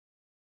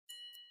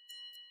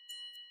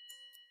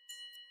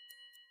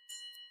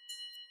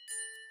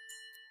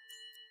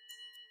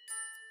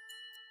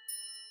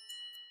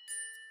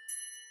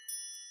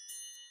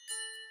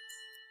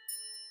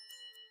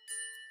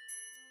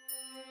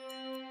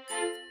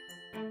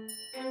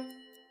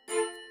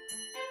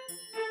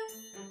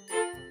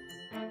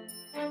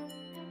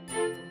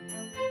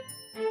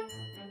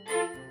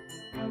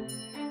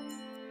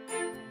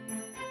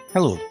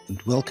Hello, and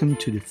welcome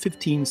to the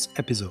 15th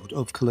episode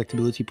of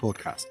Collectability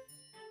Podcast.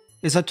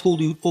 As I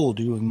told you all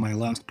during my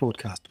last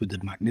podcast with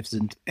the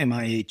magnificent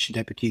MIH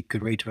Deputy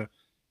Curator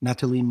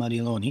Natalie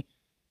Marialoni,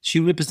 she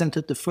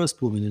represented the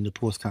first woman in the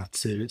podcast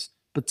series,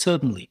 but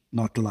certainly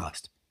not the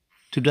last.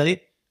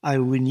 Today, I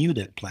renew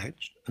that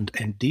pledge and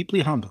am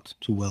deeply humbled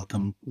to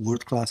welcome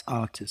world-class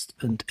artist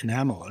and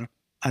enameler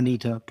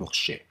Anita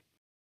Porcher.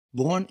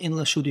 Born in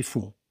La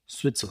Chaux-de-Fonds,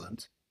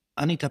 Switzerland,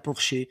 Anita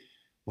Porcher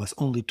was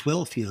only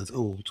 12 years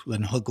old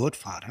when her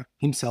godfather,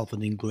 himself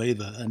an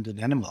engraver and an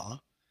enameler,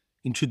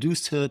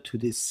 introduced her to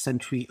this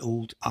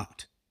century-old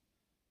art.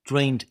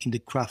 Trained in the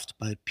craft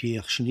by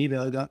Pierre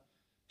Schneeberger,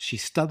 she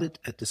studied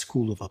at the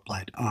School of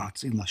Applied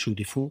Arts in La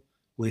Chaux-de-Fonds,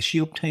 where she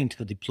obtained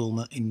her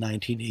diploma in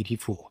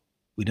 1984,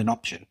 with an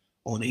option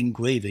on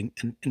engraving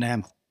and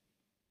enamel.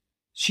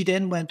 She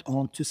then went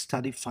on to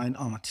study fine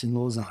arts in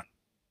Lausanne,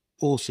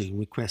 also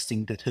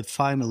requesting that her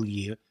final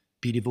year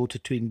be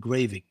devoted to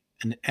engraving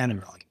and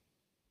enameling.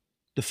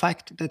 The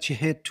fact that she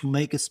had to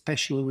make a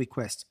special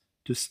request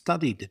to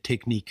study the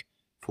technique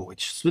for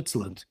which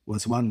Switzerland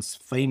was once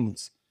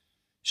famous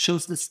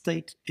shows the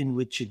state in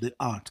which the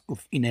art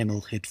of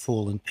enamel had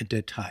fallen at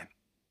that time.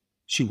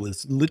 She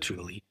was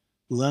literally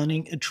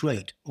learning a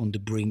trade on the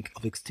brink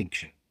of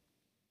extinction.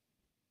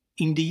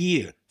 In the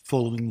year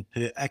following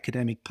her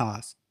academic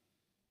path,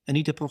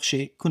 Anita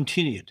Porcher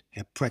continued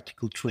her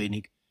practical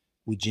training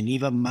with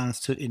Geneva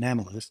master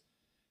enamelers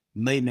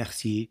May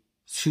Mercier,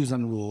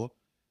 Suzanne Rohr,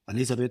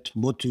 Elisabeth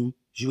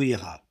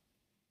Motu-Juira.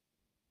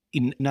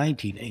 In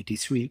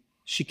 1983,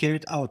 she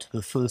carried out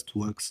her first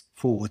works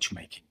for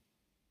watchmaking.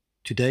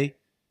 Today,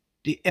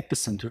 the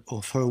epicenter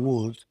of her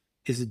world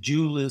is a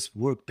jeweler's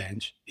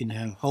workbench in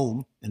her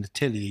home and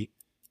atelier,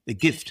 a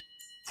gift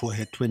for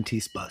her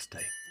 20th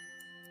birthday.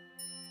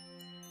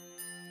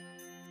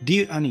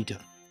 Dear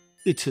Anita,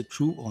 it's a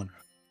true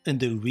honor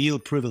and a real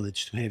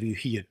privilege to have you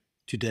here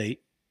today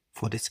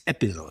for this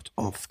episode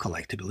of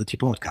Collectability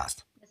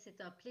Podcast.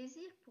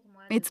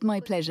 It's my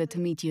pleasure to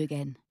meet you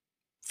again.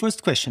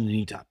 First question,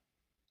 Anita.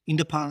 In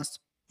the past,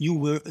 you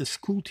were a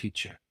school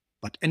teacher,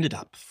 but ended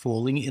up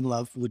falling in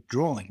love with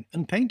drawing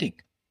and painting.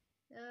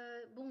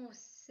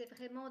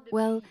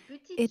 Well,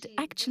 it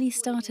actually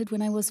started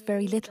when I was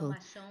very little.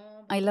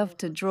 I loved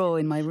to draw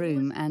in my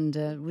room and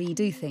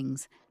redo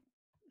things.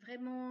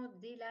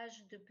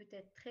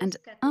 And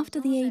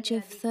after the age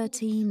of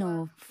 13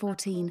 or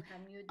 14,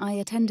 I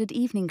attended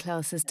evening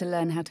classes to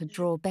learn how to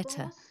draw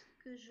better.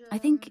 I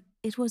think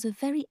it was a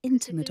very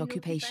intimate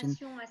occupation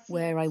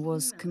where I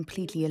was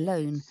completely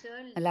alone,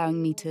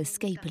 allowing me to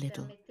escape a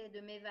little.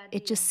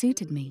 It just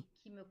suited me.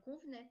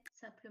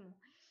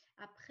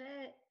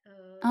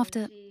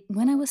 After,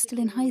 when I was still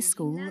in high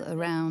school,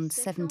 around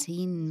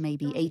 17,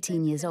 maybe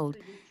 18 years old,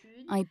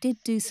 I did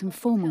do some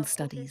formal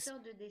studies.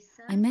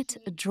 I met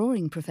a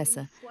drawing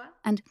professor,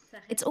 and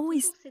it's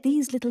always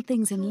these little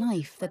things in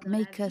life that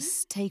make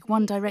us take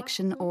one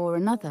direction or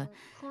another.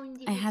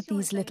 I had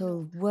these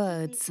little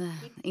words,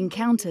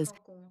 encounters,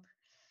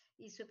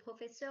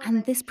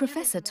 and this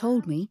professor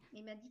told me,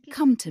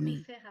 "Come to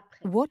me.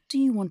 What do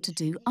you want to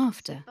do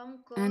after?"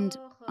 And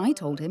I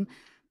told him,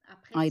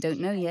 "I don't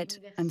know yet.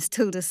 I'm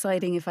still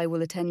deciding if I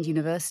will attend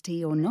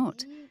university or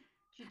not."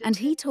 And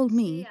he told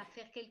me,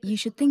 "You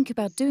should think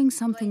about doing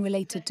something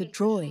related to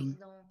drawing,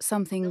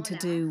 something to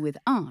do with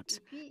art."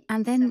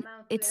 And then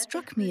it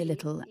struck me a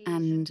little,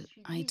 and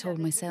I told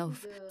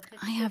myself,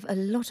 I have a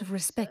lot of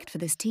respect for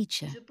this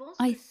teacher.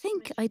 I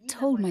think I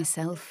told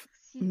myself,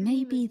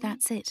 maybe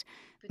that's it.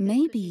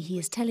 Maybe he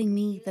is telling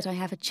me that I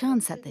have a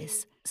chance at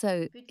this.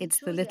 So it's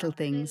the little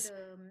things.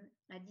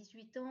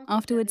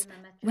 Afterwards,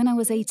 when I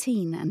was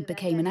 18 and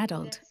became an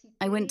adult,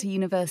 I went to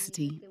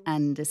university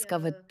and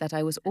discovered that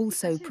I was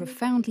also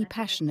profoundly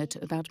passionate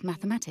about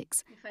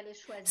mathematics.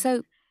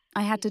 So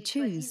I had to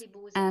choose,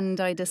 and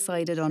I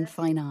decided on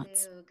fine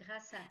arts.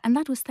 And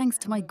that was thanks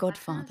to my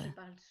godfather.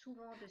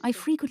 I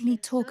frequently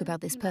talk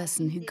about this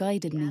person who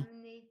guided me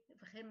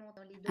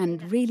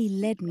and really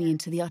led me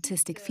into the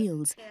artistic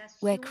fields,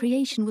 where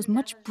creation was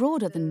much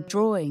broader than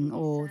drawing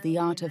or the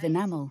art of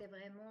enamel.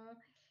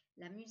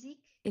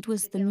 It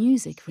was the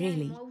music,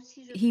 really.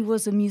 He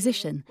was a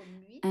musician,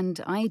 and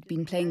I'd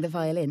been playing the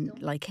violin,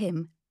 like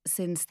him,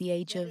 since the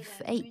age of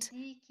 8.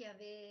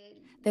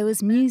 There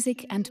was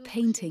music and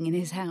painting in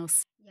his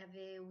house.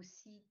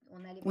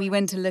 We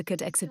went to look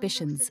at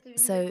exhibitions,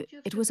 so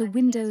it was a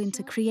window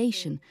into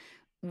creation,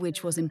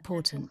 which was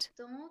important.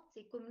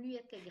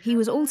 He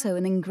was also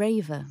an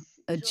engraver,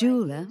 a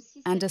jeweler,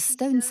 and a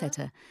stone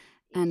setter,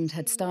 and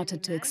had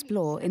started to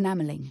explore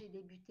enameling.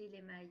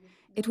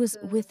 It was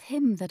with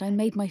him that I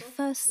made my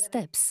first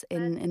steps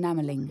in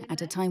enameling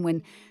at a time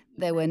when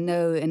there were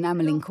no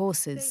enameling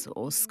courses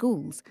or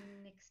schools.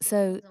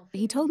 So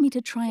he told me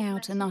to try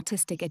out an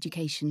artistic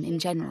education in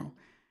general.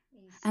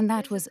 And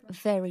that was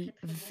very,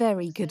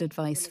 very good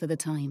advice for the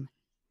time.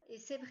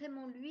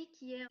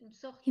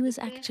 He was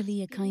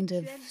actually a kind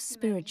of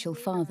spiritual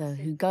father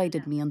who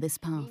guided me on this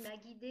path.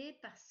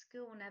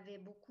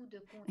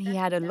 He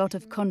had a lot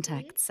of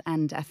contacts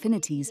and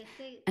affinities,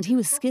 and he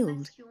was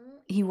skilled.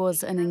 He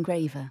was an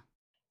engraver.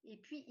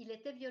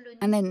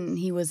 And then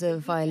he was a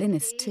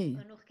violinist too.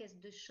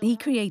 He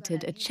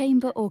created a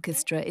chamber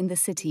orchestra in the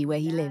city where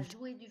he lived.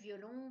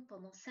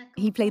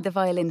 He played the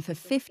violin for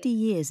 50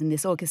 years in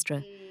this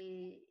orchestra.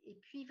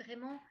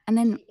 And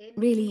then,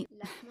 really,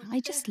 I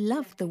just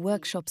loved the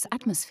workshop's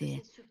atmosphere.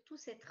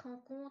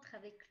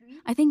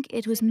 I think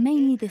it was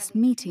mainly this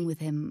meeting with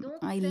him.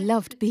 I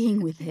loved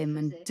being with him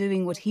and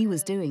doing what he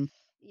was doing.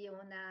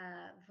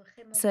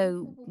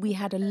 So we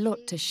had a lot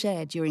to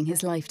share during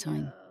his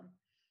lifetime.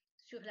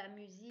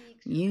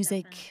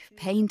 Music,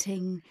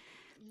 painting,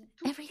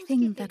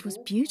 everything that was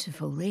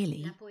beautiful,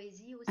 really.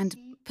 And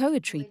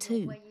poetry,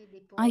 too.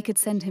 I could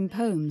send him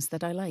poems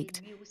that I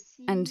liked,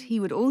 and he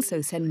would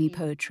also send me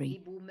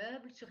poetry.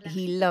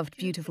 He loved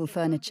beautiful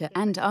furniture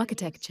and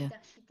architecture.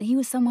 He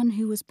was someone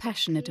who was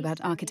passionate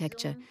about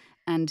architecture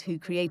and who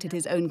created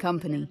his own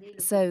company.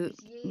 So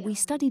we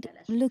studied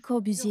Le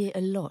Corbusier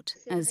a lot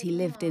as he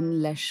lived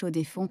in La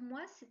Chaux-de-Fonds.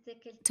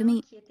 To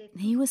me,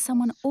 he was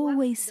someone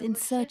always in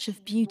search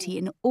of beauty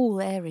in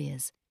all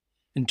areas.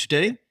 And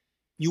today,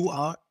 you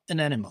are an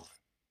animal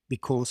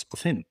because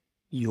of him.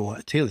 Your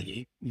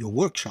atelier, your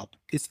workshop,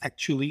 is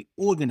actually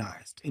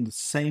organized in the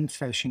same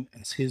fashion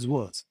as his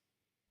was.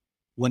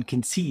 One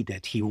can see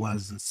that he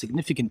was a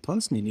significant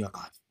person in your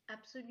life.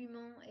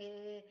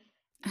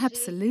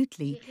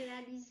 Absolutely.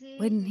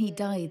 When he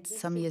died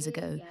some years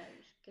ago,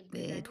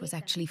 it was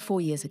actually 4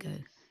 years ago,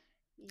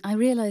 I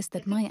realized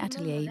that my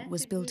atelier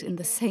was built in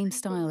the same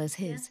style as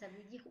his.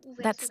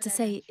 That's to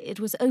say, it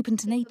was open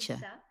to nature.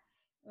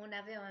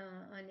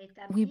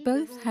 We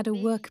both had a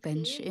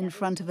workbench in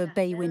front of a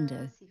bay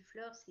window.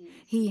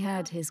 He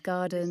had his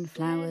garden,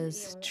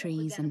 flowers,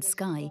 trees, and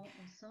sky,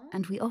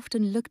 and we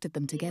often looked at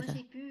them together.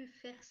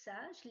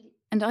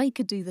 And I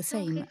could do the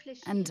same,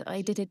 and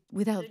I did it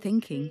without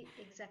thinking.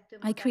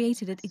 I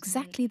created it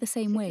exactly the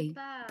same way,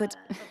 but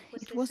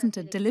it wasn't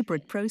a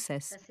deliberate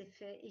process.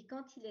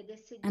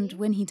 And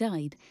when he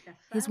died,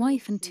 his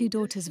wife and 2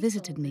 daughters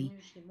visited me,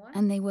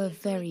 and they were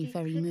very,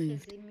 very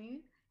moved.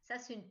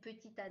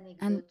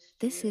 And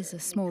this is a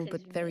small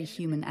but very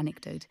human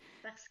anecdote,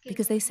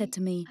 because they said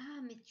to me,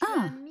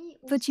 "Ah,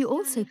 but you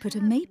also put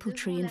a maple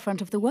tree in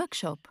front of the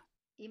workshop."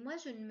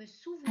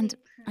 And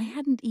I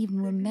hadn't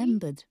even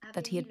remembered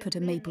that he had put a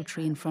maple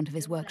tree in front of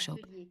his workshop.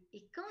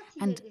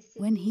 And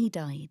when he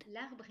died,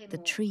 the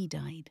tree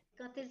died.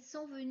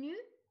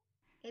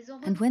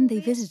 And when they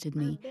visited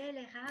me,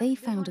 they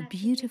found a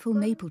beautiful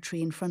maple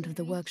tree in front of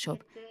the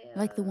workshop,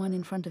 like the one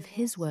in front of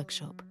his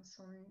workshop.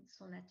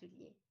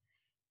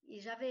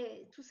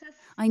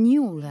 I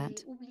knew all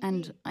that,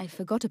 and I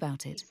forgot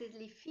about it.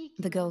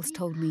 The girls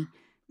told me,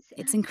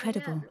 "It's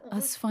incredible,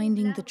 us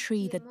finding the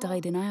tree that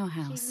died in our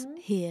house,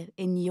 here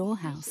in your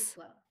house."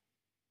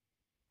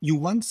 You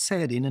once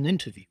said in an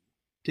interview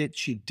that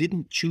she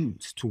didn't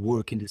choose to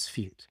work in this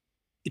field.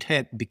 It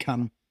had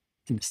become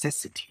a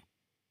necessity.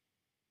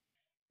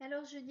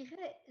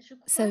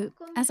 So,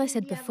 as I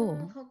said before,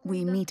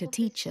 we meet a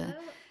teacher.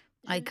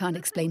 I can't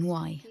explain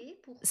why.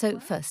 So,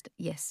 first,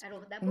 yes,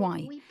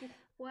 why?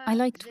 I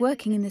liked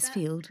working in this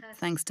field,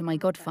 thanks to my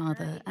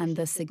godfather and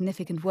the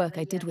significant work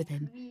I did with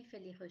him.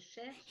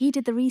 He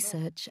did the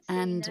research,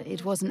 and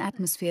it was an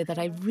atmosphere that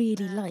I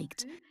really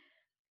liked.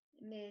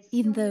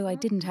 Even though I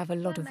didn't have a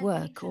lot of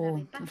work,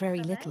 or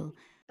very little,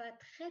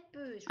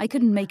 I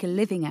couldn't make a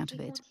living out of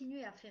it.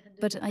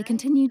 But I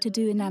continued to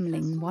do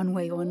enameling one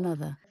way or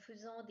another.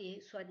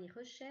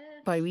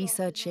 By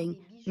researching,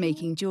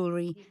 making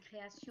jewellery,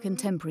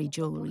 contemporary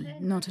jewellery,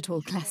 not at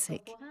all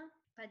classic.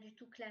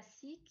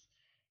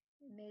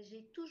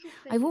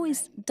 I've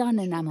always done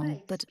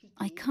enamel, but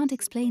I can't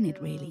explain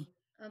it really.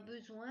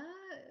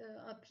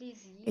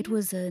 It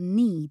was a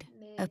need,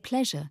 a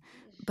pleasure,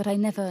 but I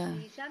never...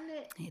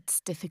 It's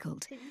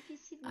difficult.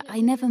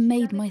 I never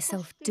made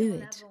myself do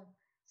it.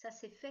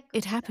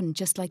 It happened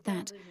just like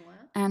that,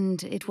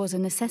 and it was a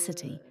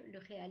necessity,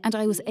 and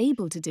I was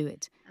able to do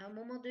it.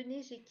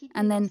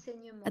 And then,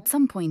 at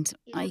some point,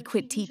 I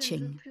quit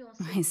teaching.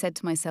 I said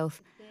to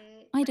myself,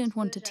 I don't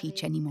want to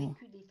teach anymore.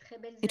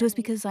 It was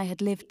because I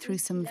had lived through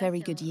some very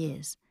good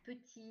years.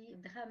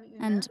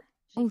 And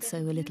also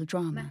a little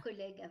drama.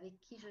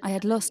 I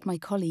had lost my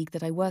colleague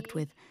that I worked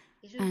with,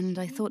 and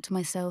I thought to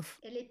myself,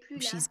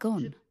 she's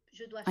gone.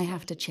 I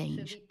have to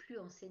change.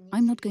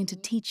 I'm not going to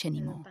teach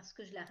anymore.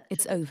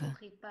 It's over.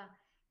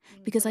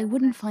 Because I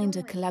wouldn't find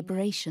a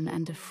collaboration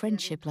and a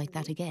friendship like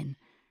that again.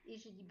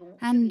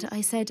 And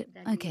I said,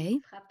 okay,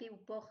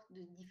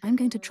 I'm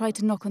going to try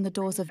to knock on the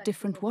doors of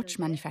different watch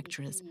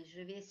manufacturers.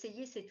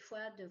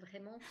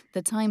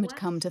 The time had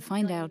come to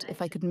find out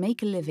if I could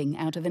make a living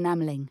out of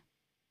enameling.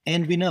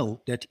 And we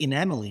know that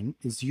enameling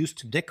is used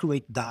to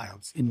decorate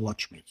dials in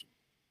watchmaking.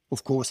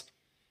 Of course,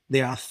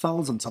 there are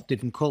thousands of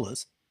different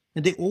colors,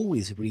 and they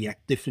always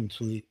react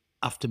differently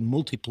after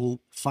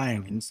multiple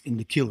firings in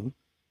the kiln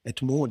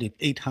at more than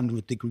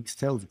 800 degrees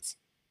Celsius.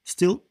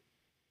 Still,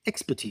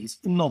 expertise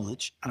and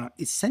knowledge are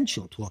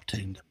essential to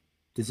obtain them.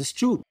 This is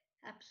true.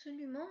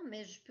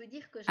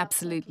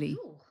 Absolutely.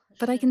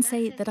 But I can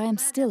say that I am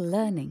still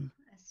learning.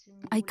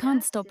 I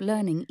can't stop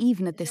learning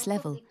even at this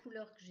level.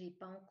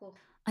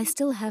 I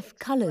still have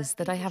colours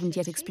that I haven't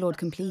yet explored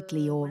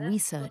completely or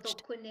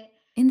researched.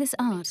 In this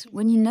art,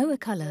 when you know a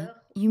colour,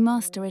 you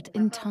master it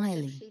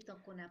entirely.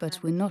 But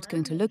we're not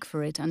going to look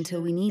for it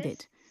until we need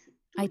it.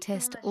 I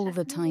test all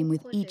the time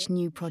with each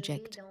new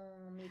project.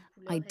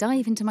 I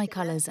dive into my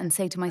colours and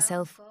say to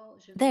myself,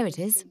 there it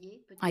is.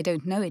 I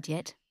don't know it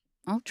yet.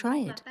 I'll try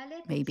it,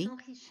 maybe.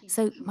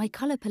 So my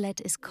colour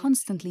palette is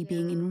constantly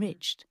being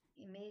enriched.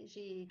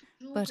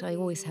 But I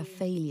always have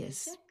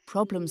failures,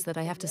 problems that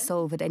I have to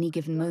solve at any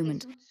given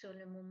moment.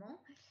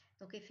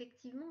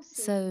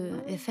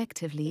 So,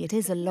 effectively, it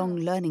is a long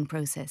learning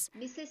process.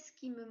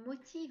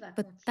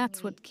 But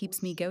that's what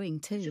keeps me going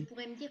too.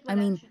 I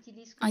mean,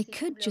 I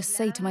could just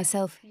say to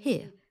myself,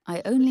 here,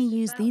 I only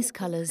use these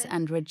colours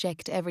and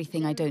reject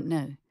everything I don't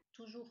know.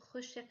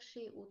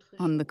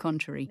 On the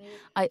contrary,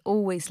 I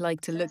always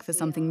like to look for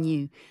something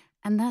new,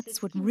 and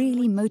that's what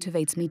really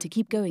motivates me to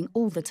keep going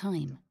all the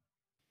time.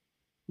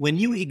 When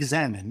you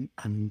examine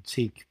and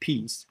take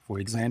piece, for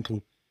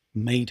example,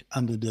 made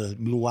under the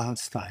Blois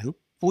style,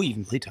 or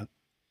even later,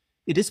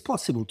 it is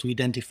possible to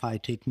identify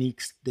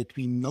techniques that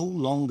we no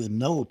longer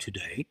know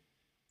today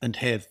and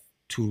have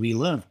to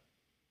relearn.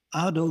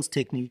 Are those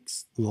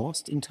techniques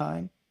lost in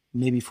time,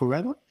 maybe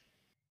forever?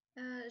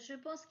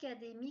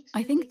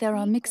 I think there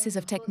are mixes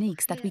of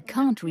techniques that we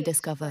can't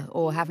rediscover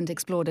or haven't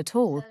explored at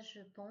all,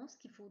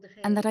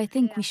 and that I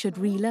think we should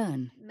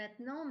relearn.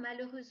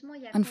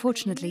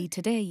 Unfortunately,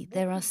 today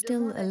there are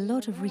still a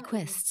lot of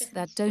requests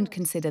that don't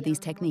consider these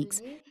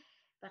techniques,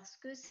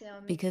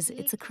 because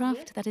it's a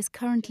craft that is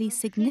currently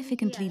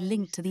significantly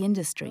linked to the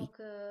industry.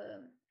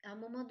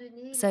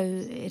 So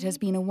it has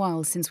been a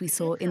while since we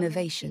saw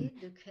innovation.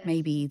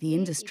 Maybe the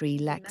industry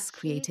lacks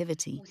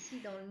creativity.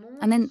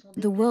 And then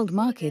the world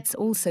markets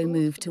also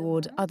move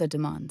toward other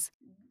demands.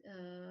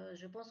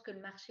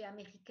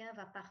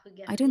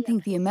 I don't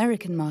think the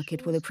American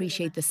market will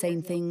appreciate the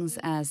same things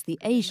as the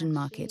Asian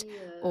market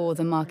or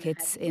the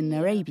markets in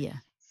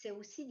Arabia.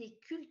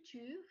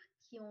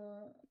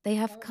 They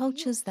have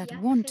cultures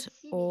that want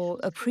or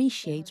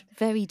appreciate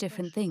very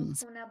different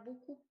things.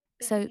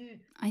 So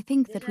I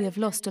think that we have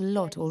lost a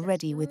lot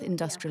already with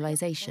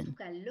industrialization.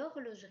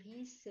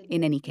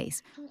 In any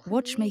case,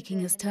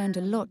 watchmaking has turned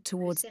a lot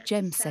towards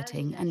gem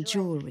setting and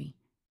jewellery.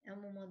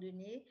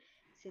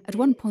 At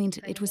one point,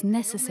 it was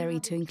necessary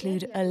to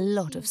include a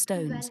lot of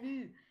stones.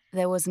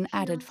 There was an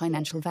added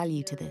financial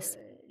value to this.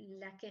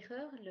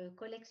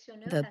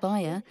 The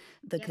buyer,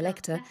 the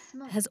collector,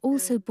 has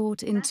also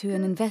bought into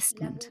an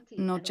investment,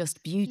 not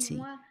just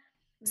beauty.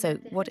 So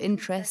what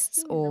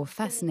interests or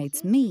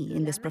fascinates me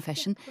in this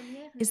profession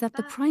is that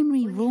the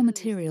primary raw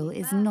material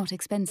is not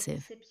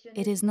expensive.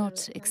 It is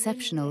not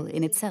exceptional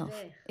in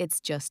itself. It's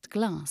just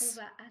glass.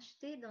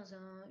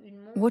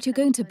 What you're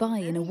going to buy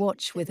in a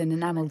watch with an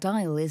enamel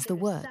dial is the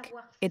work.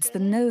 It's the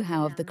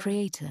know-how of the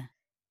creator.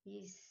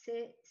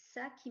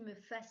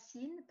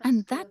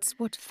 And that's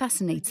what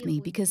fascinates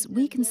me, because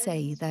we can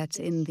say that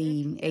in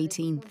the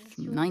 18th,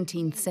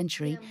 19th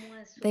century,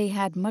 they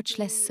had much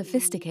less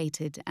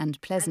sophisticated and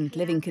pleasant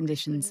living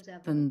conditions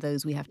than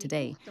those we have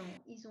today.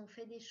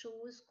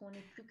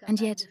 And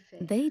yet,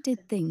 they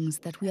did things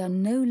that we are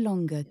no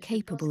longer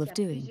capable of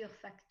doing.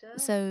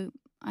 So,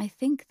 I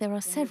think there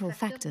are several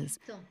factors.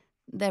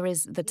 There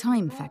is the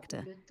time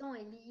factor.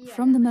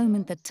 From the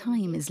moment that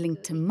time is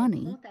linked to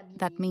money,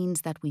 that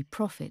means that we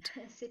profit.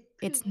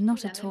 It's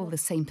not at all the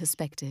same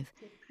perspective.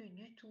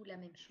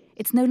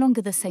 It's no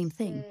longer the same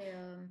thing.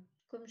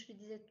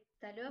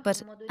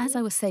 But as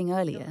I was saying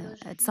earlier,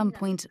 at some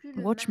point,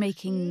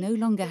 watchmaking no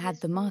longer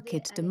had the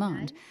market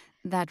demand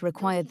that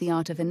required the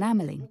art of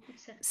enamelling,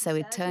 so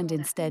it turned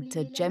instead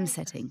to gem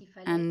setting,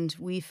 and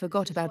we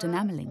forgot about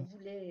enamelling.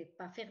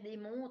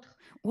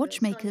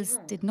 Watchmakers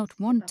did not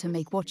want to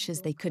make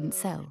watches they couldn't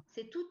sell.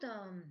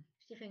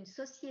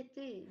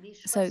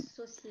 So,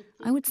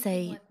 I would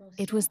say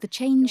it was the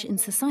change in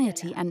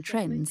society and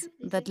trends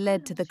that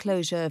led to the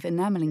closure of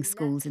enamelling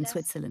schools in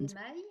Switzerland.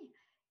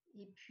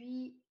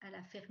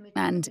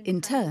 And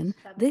in turn,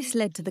 this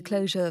led to the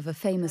closure of a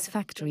famous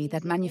factory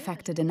that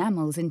manufactured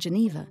enamels in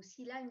Geneva.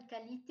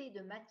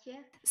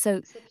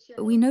 So,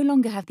 we no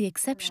longer have the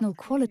exceptional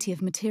quality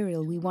of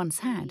material we once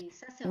had,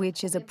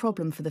 which is a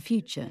problem for the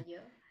future.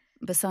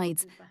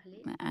 Besides,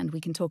 and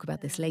we can talk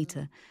about this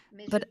later,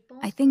 but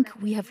I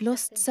think we have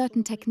lost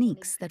certain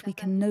techniques that we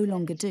can no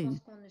longer do.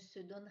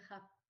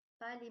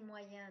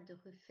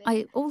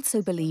 I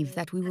also believe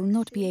that we will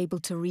not be able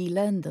to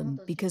relearn them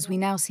because we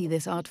now see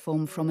this art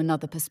form from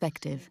another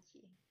perspective.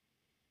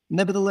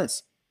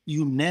 Nevertheless,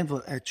 you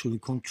never actually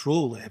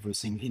control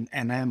everything in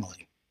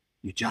enameling.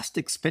 You just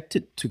expect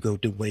it to go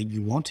the way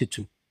you want it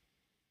to,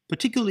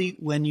 particularly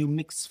when you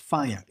mix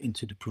fire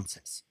into the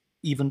process.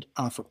 Even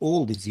after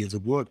all these years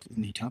of work,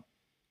 Nita,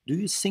 do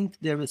you think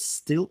there is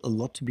still a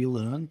lot to be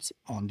learned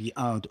on the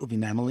art of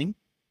enameling?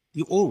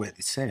 You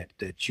already said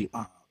that you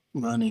are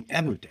learning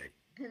every day.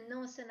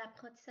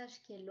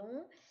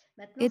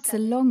 It's a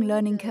long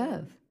learning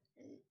curve.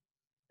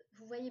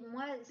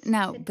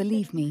 Now,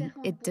 believe me,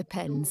 it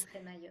depends.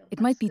 It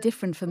might be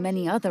different for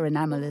many other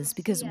enamelers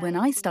because when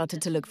I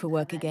started to look for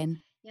work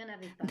again,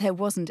 there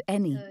wasn't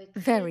any,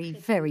 very,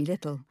 very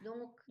little.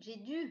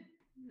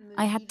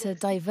 I had to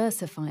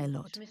diversify a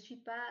lot.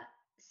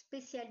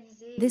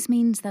 This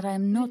means that I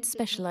am not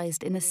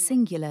specialized in a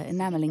singular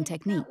enameling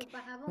technique,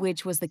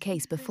 which was the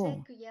case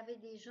before.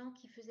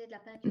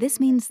 This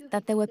means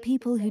that there were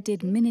people who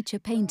did miniature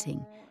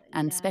painting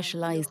and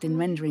specialized in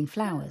rendering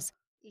flowers,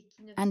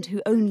 and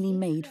who only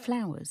made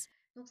flowers.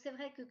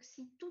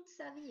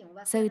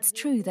 So it's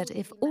true that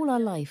if all our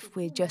life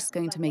we're just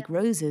going to make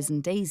roses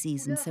and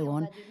daisies and so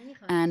on,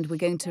 and we're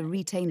going to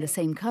retain the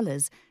same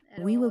colours,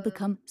 we will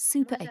become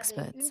super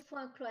experts.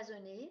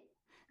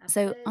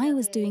 So I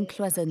was doing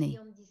cloisonné.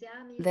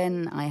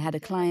 Then I had a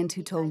client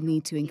who told me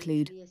to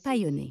include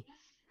paillonné.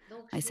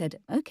 I said,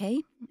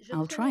 OK,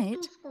 I'll try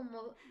it.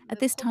 At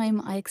this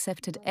time, I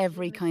accepted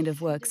every kind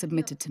of work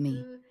submitted to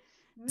me.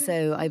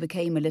 So I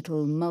became a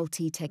little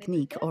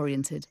multi-technique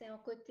oriented.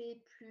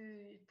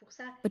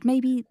 But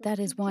maybe that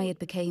is why it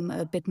became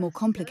a bit more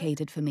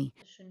complicated for me.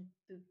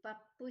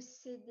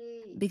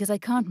 Because I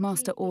can't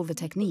master all the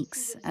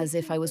techniques, as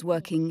if I was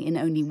working in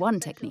only one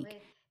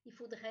technique.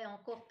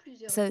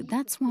 So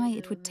that's why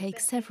it would take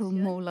several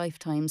more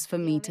lifetimes for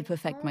me to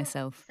perfect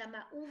myself.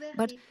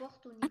 But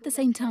at the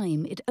same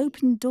time, it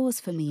opened doors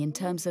for me in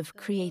terms of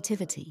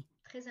creativity.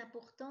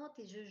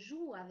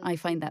 I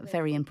find that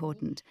very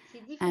important.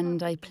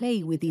 And I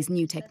play with these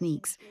new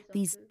techniques,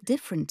 these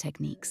different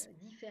techniques.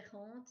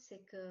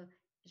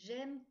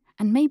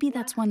 And maybe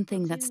that's one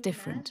thing that's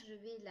different.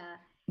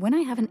 When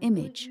I have an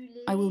image,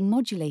 I will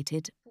modulate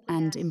it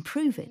and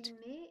improve it.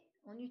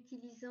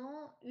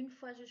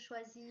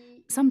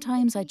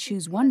 Sometimes I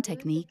choose one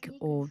technique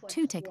or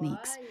two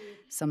techniques,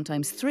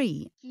 sometimes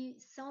three.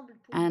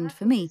 And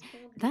for me,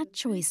 that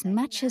choice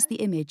matches the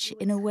image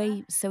in a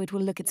way so it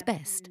will look its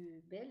best.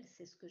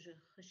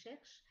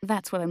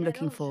 That's what I'm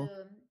looking for.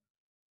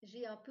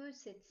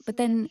 But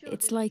then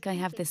it's like I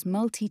have this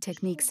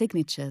multi-technique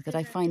signature that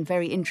I find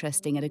very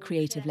interesting at a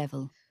creative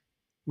level.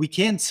 We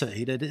can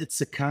say that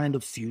it's a kind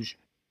of fusion.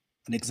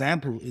 An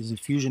example is a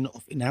fusion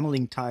of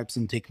enameling types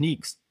and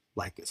techniques,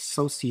 like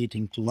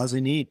associating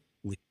cloisonné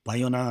with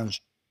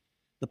baillonnage.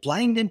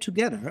 Applying them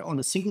together on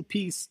a single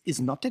piece is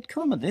not that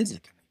common, is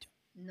it?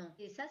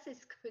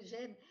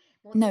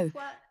 No,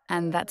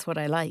 and that's what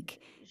I like.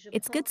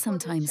 It's good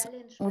sometimes,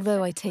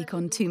 although I take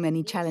on too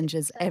many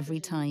challenges every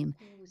time.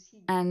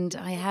 And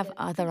I have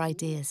other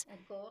ideas.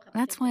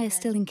 That's why I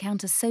still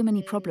encounter so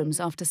many problems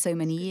after so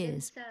many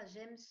years.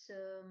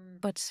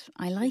 But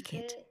I like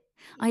it.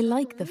 I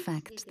like the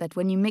fact that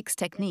when you mix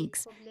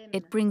techniques,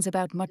 it brings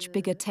about much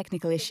bigger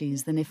technical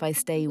issues than if I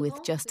stay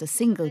with just a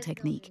single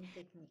technique.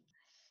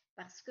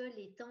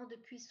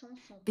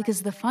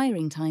 Because the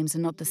firing times are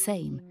not the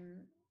same.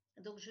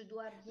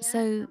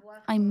 So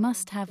I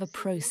must have a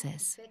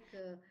process,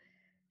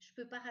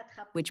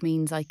 which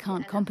means I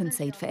can't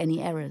compensate for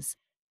any errors.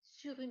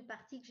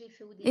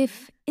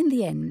 If, in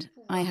the end,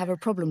 I have a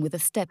problem with a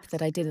step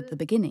that I did at the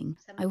beginning,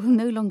 I will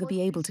no longer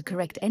be able to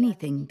correct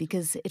anything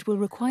because it will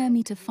require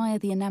me to fire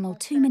the enamel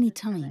too many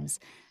times,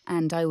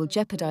 and I will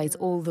jeopardize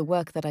all the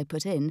work that I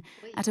put in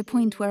at a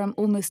point where I'm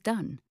almost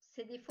done.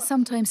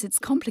 Sometimes it's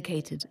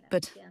complicated,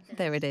 but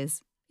there it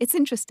is. It's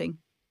interesting.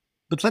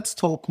 But let's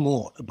talk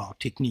more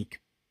about technique.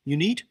 You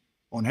need,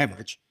 on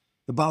average,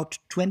 about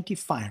 20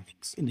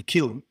 firings in the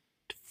kiln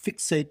to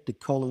fixate the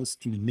colors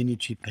in a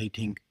miniature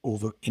painting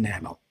over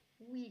enamel.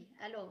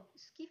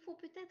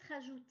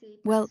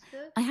 Well,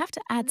 I have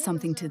to add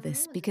something to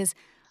this because,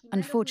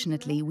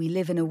 unfortunately, we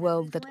live in a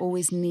world that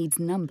always needs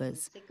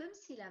numbers.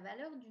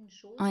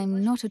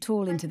 I'm not at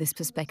all into this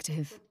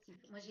perspective.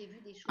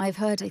 I've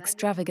heard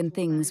extravagant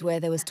things where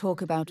there was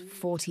talk about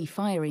 40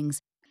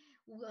 firings,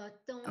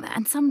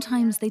 and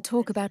sometimes they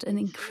talk about an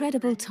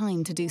incredible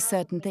time to do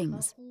certain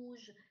things.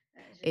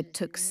 It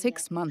took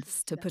 6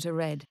 months to put a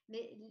red.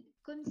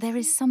 There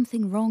is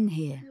something wrong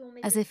here,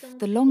 as if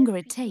the longer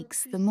it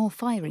takes, the more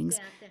firings,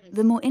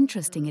 the more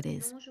interesting it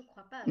is.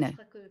 No,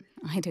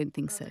 I don't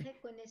think so.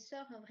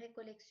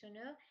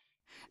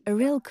 A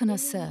real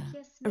connoisseur,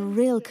 a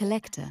real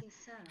collector,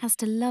 has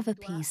to love a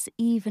piece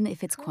even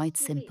if it's quite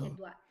simple.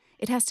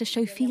 It has to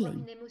show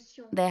feeling.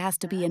 There has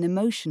to be an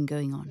emotion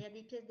going on.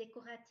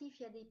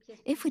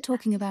 If we're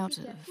talking about,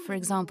 for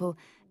example,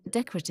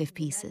 decorative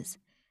pieces,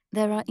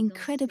 there are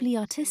incredibly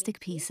artistic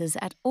pieces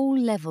at all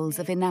levels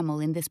of enamel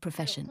in this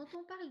profession.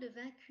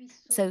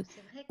 So,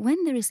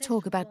 when there is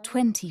talk about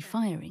 20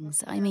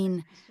 firings, I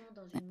mean,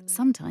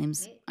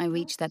 sometimes I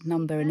reach that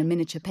number in a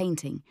miniature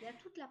painting.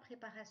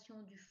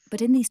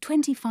 But in these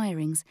 20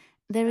 firings,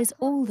 there is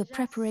all the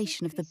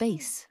preparation of the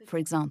base, for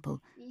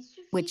example,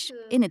 which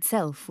in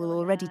itself will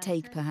already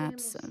take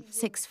perhaps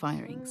 6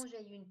 firings.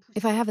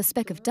 If I have a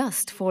speck of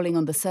dust falling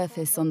on the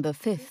surface on the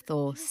 5th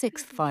or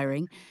 6th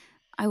firing,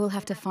 I will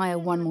have to fire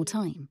one more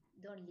time.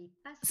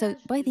 So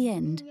by the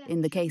end,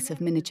 in the case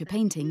of miniature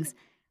paintings,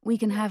 we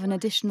can have an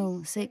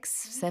additional 6,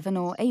 7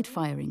 or 8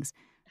 firings,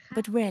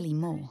 but rarely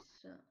more.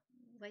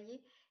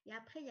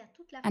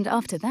 And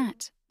after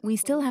that, we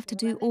still have to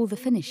do all the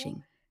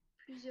finishing.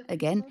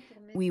 Again,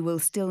 we will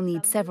still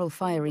need several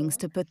firings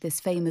to put this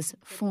famous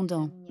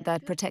fondant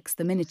that protects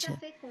the miniature.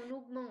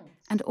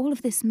 And all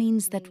of this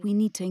means that we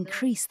need to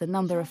increase the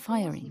number of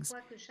firings.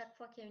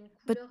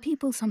 But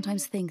people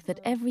sometimes think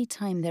that every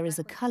time there is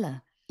a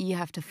colour, you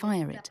have to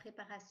fire it.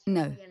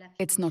 No,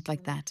 it's not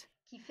like that.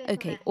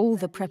 Okay, all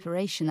the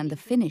preparation and the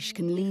finish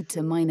can lead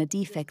to minor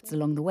defects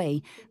along the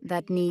way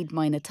that need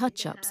minor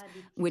touch-ups,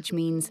 which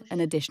means an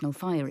additional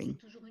firing.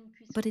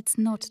 But it's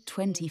not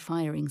 20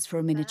 firings for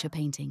a miniature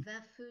painting.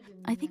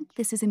 I think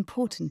this is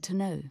important to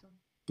know.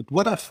 But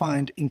what I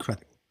find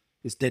incredible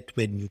is that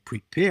when you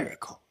prepare a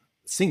color,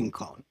 a single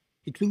color,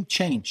 it will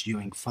change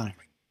during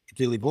firing. It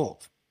will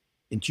evolve.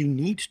 And you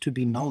need to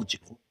be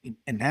knowledgeable in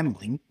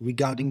enameling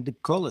regarding the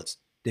colors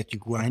that you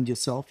grind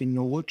yourself in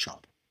your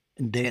workshop.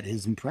 And that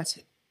is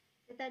impressive.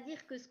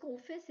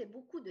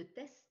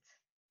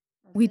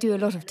 We do a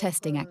lot of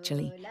testing,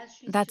 actually.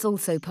 That's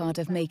also part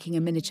of making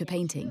a miniature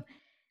painting.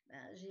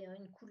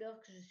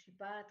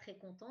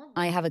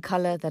 I have a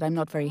colour that I'm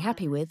not very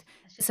happy with,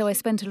 so I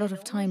spent a lot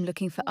of time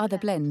looking for other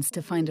blends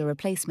to find a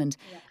replacement,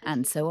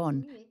 and so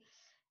on.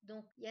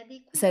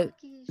 So,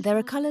 there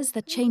are colours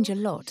that change a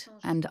lot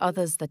and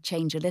others that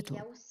change a little.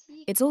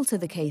 It's also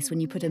the case when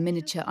you put a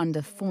miniature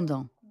under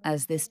fondant,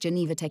 as this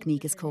Geneva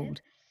technique is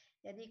called.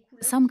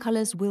 Some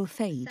colours will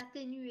fade.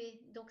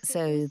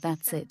 So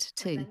that's it,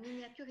 too.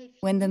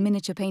 When the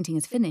miniature painting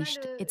is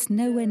finished, it's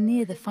nowhere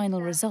near the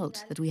final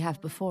result that we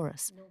have before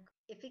us.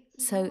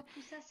 So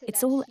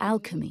it's all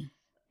alchemy.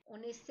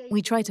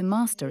 We try to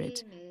master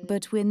it,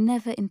 but we're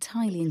never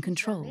entirely in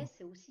control.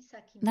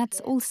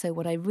 That's also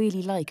what I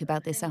really like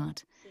about this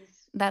art.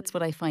 That's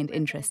what I find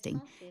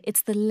interesting.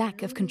 It's the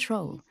lack of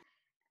control.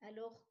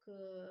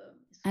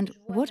 And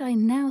what I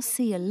now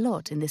see a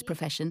lot in this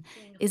profession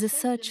is a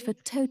search for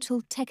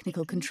total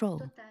technical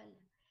control.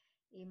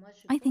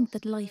 I think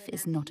that life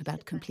is not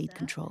about complete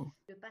control.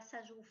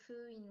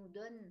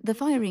 The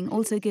firing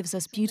also gives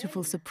us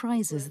beautiful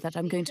surprises that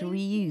I'm going to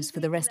reuse for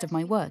the rest of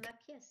my work,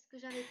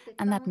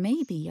 and that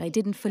maybe I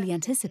didn't fully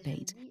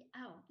anticipate.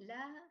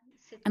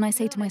 And I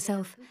say to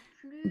myself,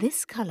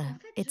 this colour,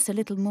 it's a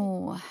little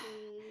more...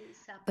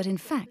 But in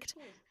fact,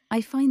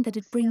 I find that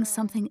it brings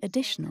something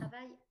additional.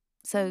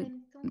 So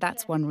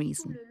that's one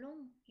reason.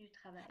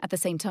 At the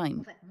same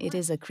time, it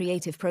is a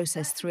creative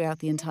process throughout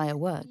the entire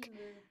work.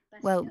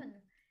 Well,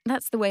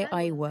 that's the way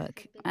I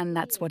work, and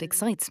that's what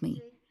excites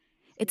me.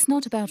 It's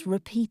not about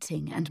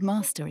repeating and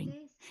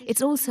mastering.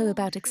 It's also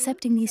about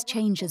accepting these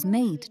changes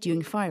made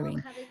during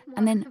firing,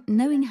 and then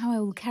knowing how I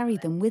will carry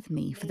them with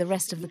me for the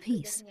rest of the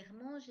piece.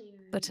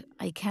 But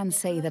I can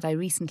say that I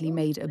recently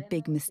made a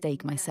big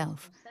mistake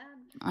myself.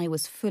 I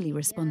was fully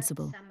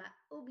responsible.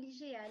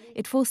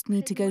 It forced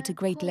me to go to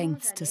great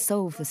lengths to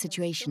solve the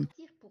situation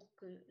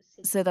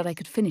so that I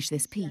could finish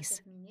this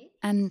piece.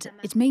 And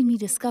it made me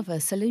discover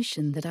a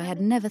solution that I had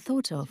never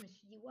thought of.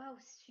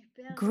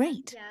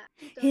 Great!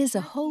 Here's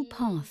a whole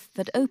path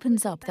that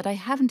opens up that I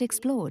haven't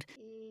explored.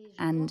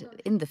 And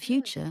in the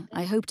future,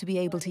 I hope to be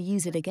able to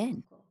use it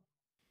again.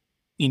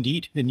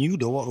 Indeed, a new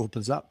door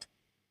opens up.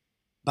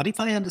 But if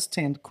I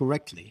understand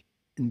correctly,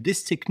 in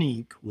this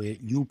technique where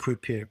you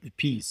prepare a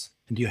piece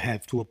and you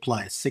have to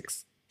apply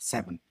 6,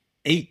 7,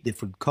 8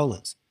 different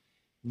colors,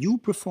 you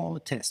perform a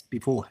test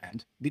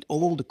beforehand with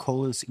all the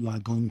colors you are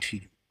going to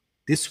use.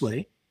 This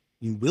way,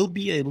 you will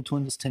be able to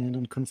understand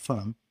and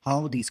confirm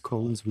how these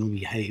colors will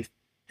behave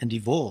and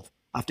evolve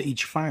after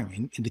each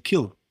firing in the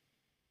kiln.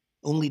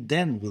 Only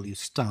then will you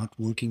start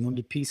working on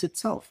the piece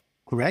itself,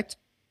 correct?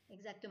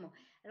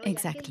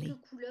 Exactly.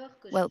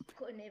 Well,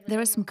 there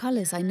are some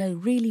colors I know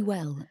really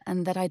well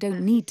and that I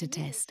don't need to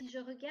test.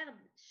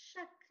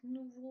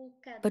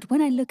 But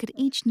when I look at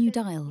each new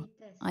dial,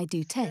 I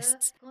do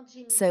tests.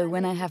 So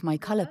when I have my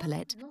color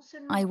palette,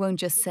 I won't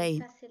just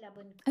say,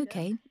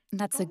 okay,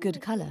 that's a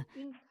good color.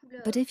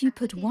 But if you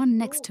put one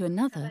next to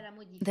another,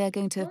 they're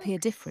going to appear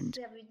different.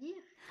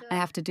 I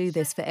have to do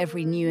this for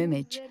every new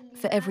image,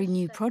 for every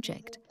new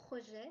project.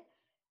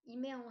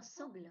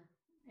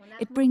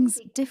 It brings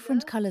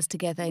different colors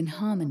together in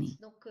harmony.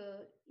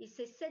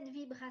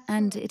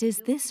 And it is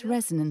this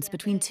resonance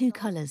between two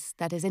colors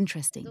that is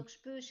interesting.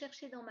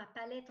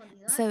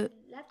 So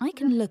I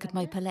can look at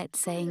my palette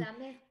saying,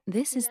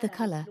 this is the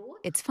color,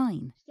 it's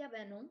fine.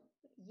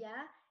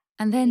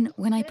 And then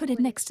when I put it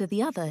next to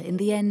the other, in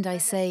the end I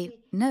say,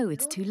 no,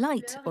 it's too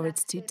light, or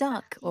it's too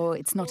dark, or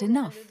it's not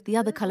enough. The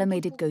other color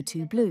made it go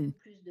too blue.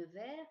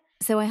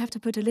 So I have to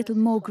put a little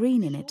more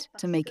green in it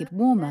to make it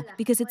warmer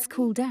because it's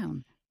cooled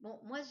down.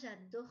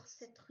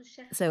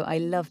 So I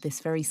love this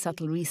very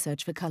subtle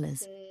research for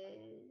colors.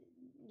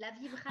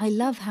 I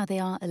love how they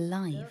are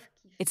alive.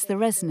 It's the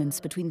resonance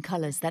between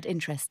colors that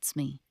interests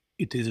me.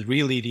 It is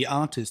really the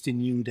artist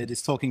in you that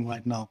is talking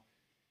right now.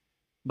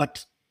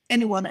 But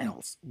anyone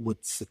else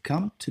would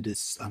succumb to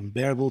this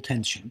unbearable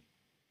tension,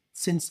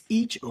 since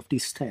each of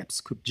these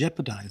steps could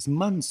jeopardize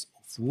months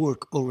of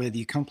work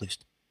already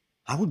accomplished.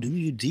 How do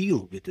you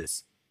deal with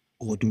this?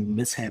 Or do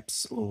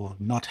mishaps or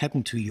not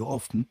happen to you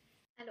often?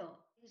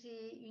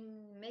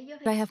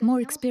 I have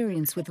more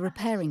experience with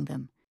repairing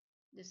them,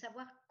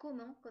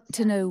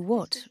 to know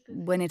what,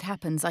 when it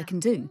happens, I can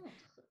do.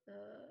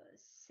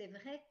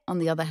 On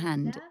the other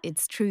hand,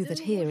 it's true that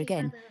here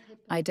again,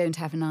 I don't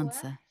have an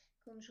answer.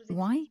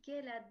 Why?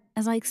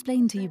 As I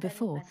explained to you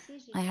before,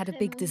 I had a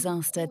big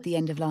disaster at the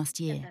end of last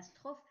year.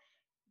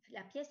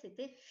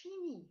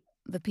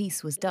 The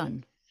piece was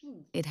done.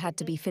 It had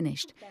to be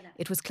finished.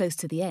 It was close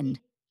to the end.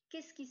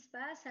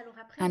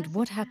 And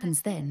what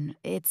happens then?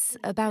 It's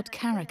about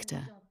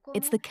character.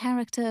 It's the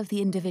character of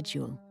the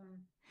individual.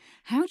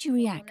 How do you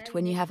react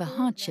when you have a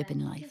hardship in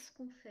life?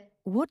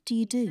 What do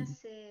you do?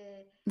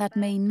 That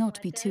may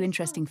not be too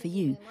interesting for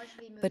you,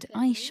 but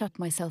I shut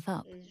myself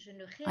up.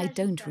 I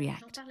don't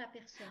react.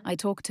 I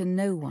talk to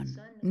no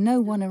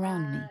one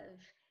around me.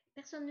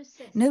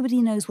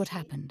 Nobody knows what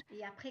happened.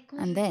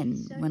 And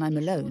then, when I'm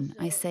alone,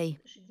 I say,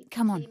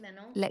 come on,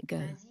 let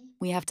go.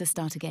 We have to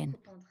start again.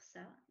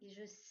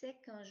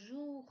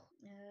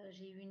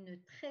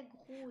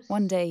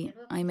 One day,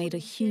 I made a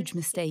huge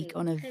mistake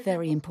on a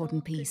very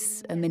important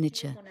piece, a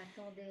miniature.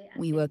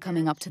 We were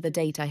coming up to the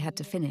date I had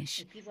to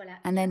finish.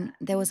 And then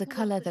there was a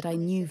colour that I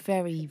knew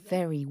very,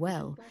 very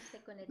well,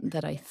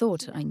 that I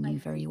thought I knew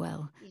very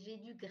well.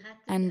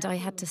 And I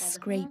had to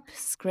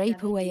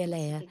scrape away a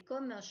layer.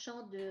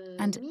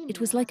 And it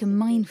was like a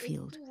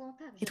minefield.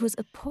 It was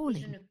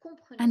appalling.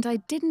 And I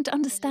didn't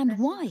understand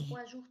why.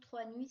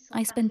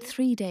 I spent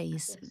 3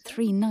 days,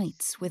 3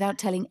 nights without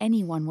telling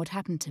anyone what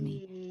happened to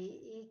me.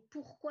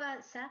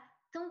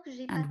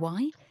 And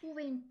why?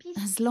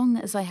 As long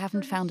as I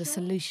haven't found a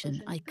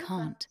solution, I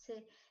can't.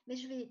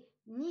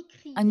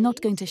 I'm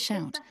not going to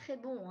shout.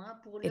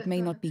 It may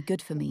not be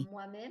good for me.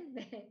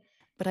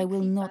 But I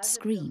will not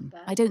scream.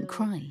 I don't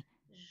cry.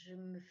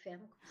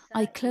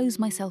 I close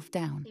myself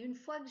down.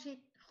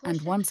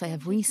 And once I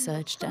have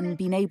researched and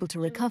been able to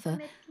recover,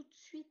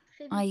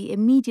 I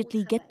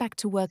immediately get back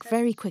to work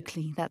very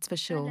quickly, that's for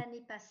sure.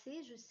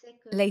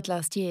 Late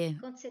last year,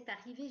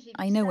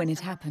 I know when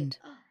it happened.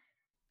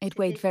 It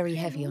weighed very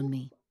heavy on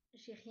me.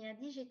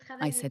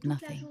 I said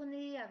nothing.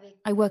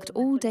 I worked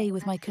all day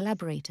with my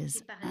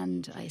collaborators,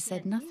 and I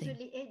said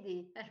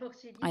nothing.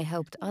 I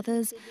helped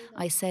others.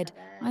 I said,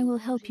 I will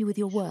help you with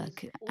your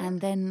work,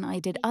 and then I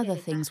did other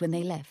things when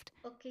they left.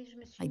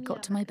 I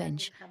got to my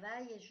bench,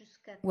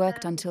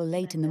 worked until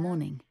late in the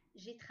morning.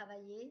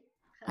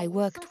 I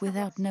worked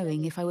without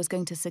knowing if I was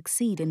going to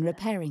succeed in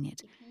repairing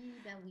it.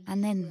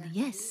 And then,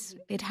 yes,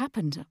 it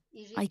happened.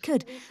 I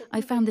could.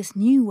 I found this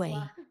new way,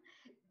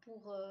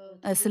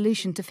 a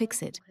solution to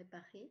fix it.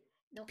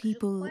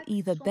 People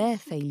either bear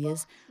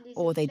failures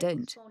or they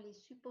don't.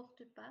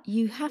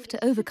 You have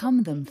to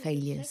overcome them,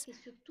 failures.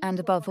 And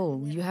above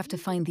all, you have to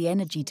find the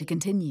energy to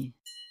continue.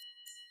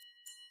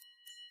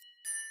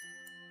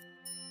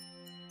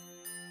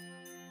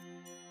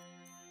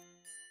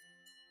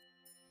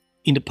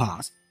 In the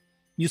past,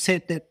 you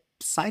said that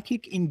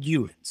psychic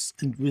endurance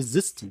and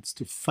resistance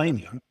to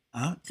failure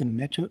are a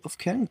matter of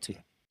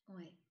character.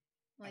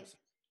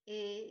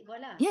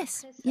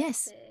 Yes,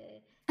 yes.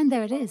 And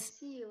there it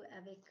is.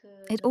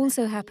 It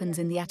also happens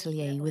in the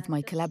atelier with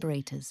my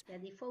collaborators.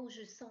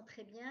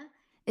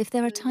 If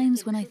there are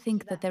times when I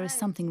think that there is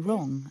something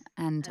wrong,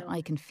 and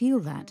I can feel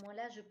that,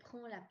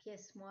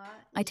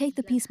 I take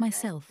the piece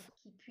myself,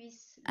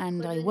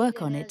 and I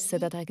work on it so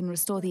that I can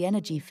restore the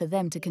energy for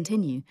them to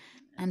continue.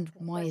 And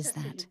why is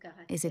that?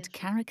 Is it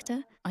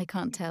character? I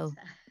can't tell.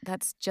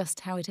 That's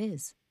just how it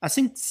is. I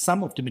think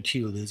some of the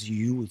materials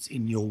you use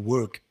in your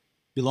work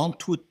belong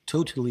to a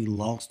totally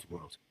lost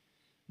world.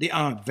 They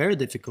are very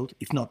difficult,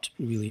 if not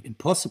really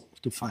impossible,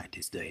 to find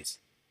these days.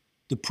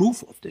 The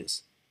proof of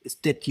this is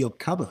that your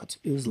cupboard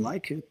is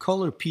like a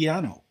color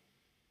piano,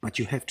 but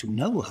you have to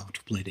know how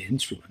to play the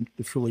instrument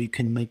before you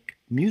can make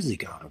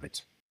music out of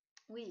it.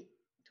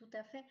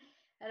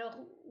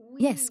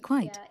 Yes,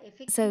 quite.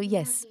 So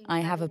yes, I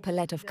have a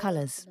palette of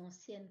colours,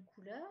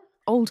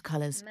 old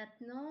colours.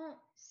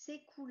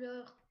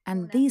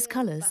 And these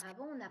colours,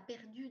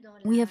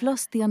 we have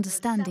lost the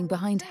understanding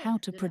behind how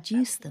to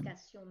produce them.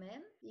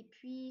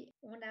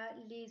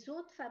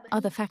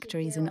 Other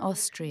factories in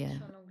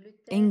Austria,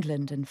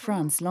 England and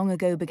France long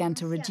ago began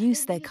to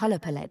reduce their colour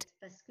palette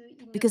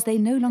because they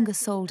no longer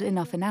sold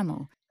enough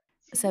enamel.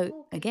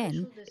 So,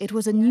 again, it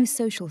was a new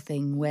social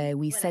thing where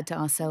we said to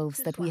ourselves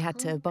that we had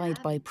to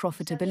abide by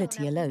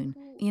profitability alone.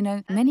 You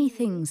know, many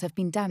things have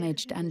been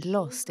damaged and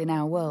lost in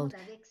our world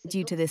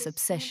due to this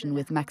obsession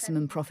with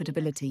maximum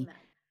profitability.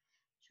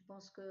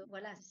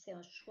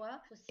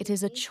 It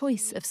is a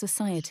choice of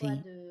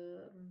society.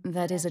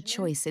 That is a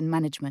choice in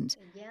management.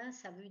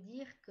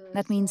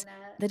 That means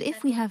that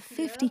if we have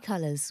 50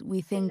 colours,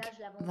 we think,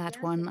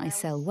 that one I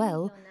sell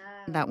well,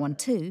 that one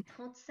too,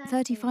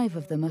 35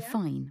 of them are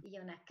fine.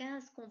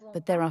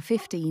 But there are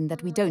 15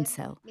 that we don't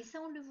sell.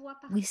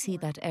 We see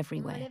that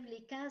everywhere.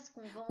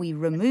 We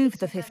remove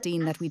the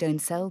 15 that we don't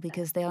sell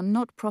because they are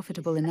not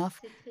profitable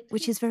enough,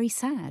 which is very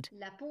sad.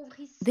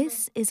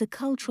 This is a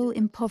cultural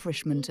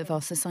impoverishment of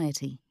our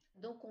society.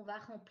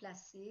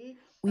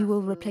 We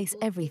will replace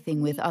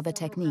everything with other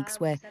techniques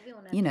where,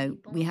 you know,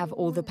 we have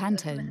all the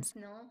Pantones.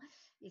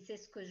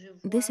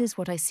 This is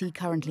what I see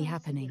currently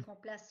happening.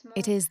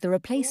 It is the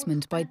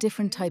replacement by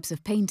different types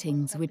of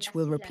paintings which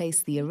will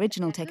replace the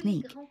original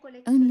technique.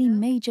 Only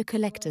major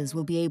collectors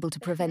will be able to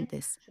prevent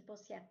this.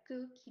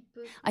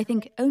 I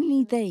think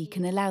only they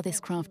can allow this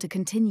craft to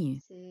continue.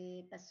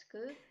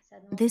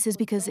 This is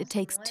because it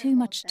takes too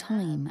much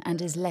time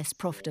and is less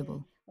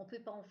profitable.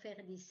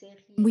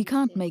 We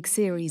can't make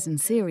series and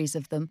series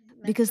of them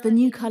because the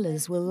new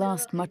colours will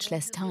last much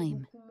less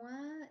time.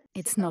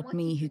 It's not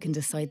me who can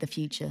decide the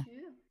future.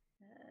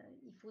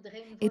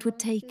 It would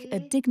take a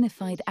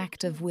dignified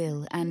act of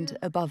will and,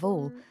 above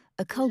all,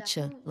 a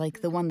culture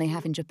like the one they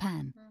have in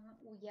Japan.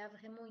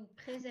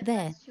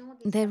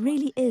 There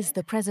really is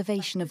the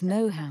preservation of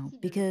know-how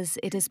because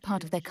it is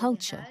part of their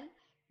culture.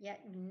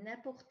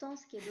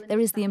 There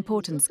is the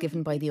importance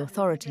given by the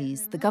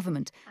authorities, the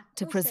government,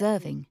 to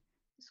preserving.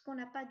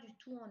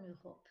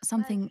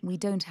 Something we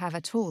don't have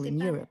at all in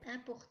Europe.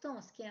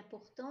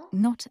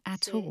 Not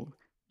at all.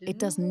 It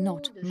does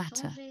not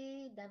matter.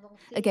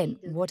 Again,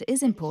 what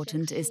is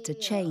important is to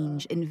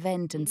change,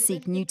 invent and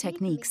seek new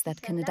techniques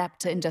that can adapt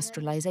to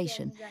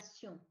industrialization.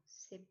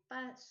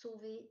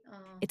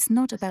 It's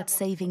not about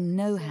saving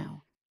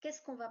know-how.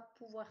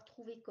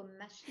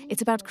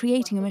 It's about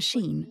creating a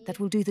machine that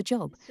will do the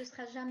job.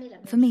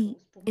 For me,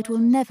 it will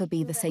never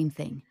be the same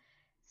thing.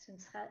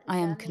 I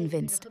am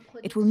convinced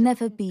it will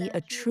never be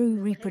a true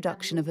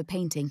reproduction of a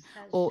painting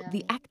or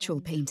the actual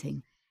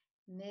painting.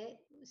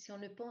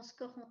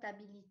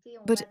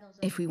 But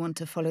if we want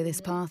to follow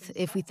this path,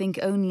 if we think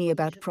only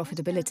about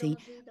profitability,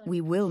 we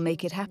will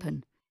make it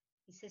happen.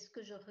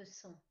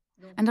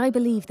 And I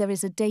believe there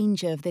is a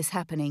danger of this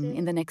happening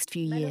in the next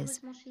few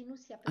years.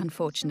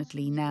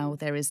 Unfortunately, now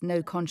there is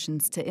no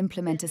conscience to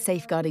implement a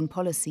safeguarding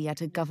policy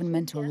at a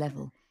governmental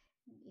level.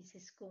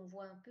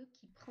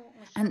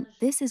 And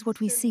this is what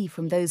we see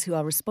from those who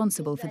are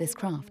responsible for this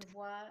craft.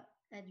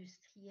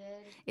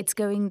 It's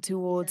going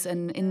towards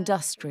an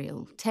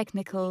industrial,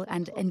 technical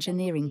and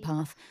engineering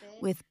path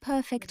with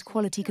perfect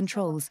quality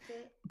controls,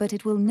 but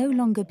it will no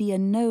longer be a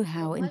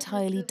know-how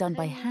entirely done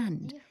by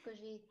hand.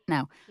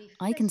 Now,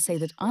 I can say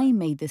that I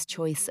made this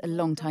choice a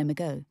long time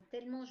ago.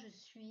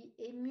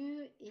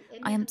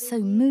 I am so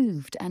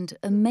moved and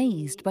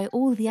amazed by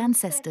all the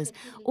ancestors,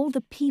 all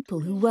the people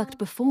who worked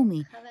before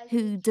me,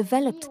 who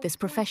developed this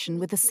profession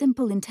with the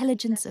simple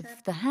intelligence of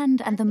the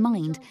hand and the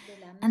mind,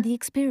 and the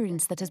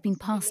experience that has been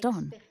passed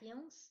on.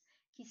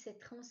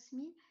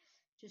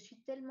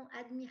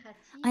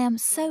 I am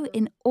so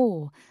in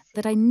awe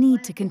that I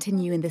need to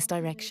continue in this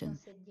direction.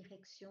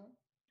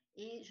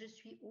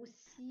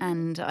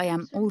 And I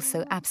am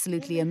also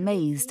absolutely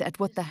amazed at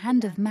what the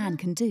hand of man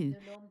can do.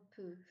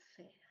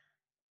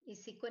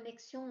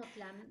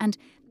 And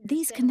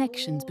these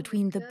connections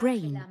between the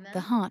brain,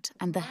 the heart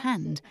and the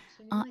hand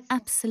are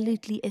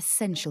absolutely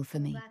essential for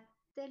me.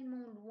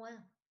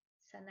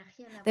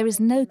 There is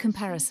no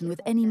comparison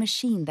with any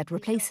machine that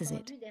replaces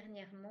it.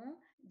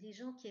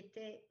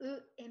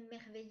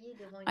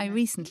 I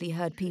recently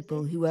heard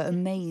people who were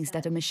amazed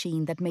at a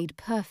machine that made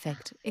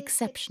perfect,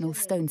 exceptional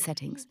stone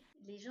settings.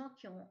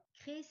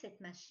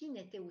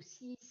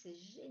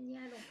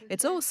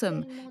 It's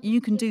awesome.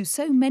 You can do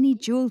so many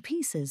jewel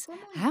pieces.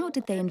 How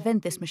did they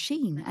invent this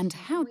machine and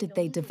how did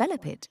they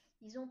develop it?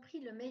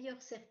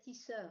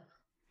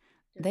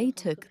 They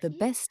took the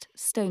best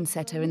stone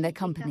setter in their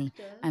company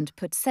and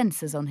put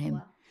sensors on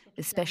him,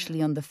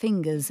 especially on the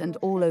fingers and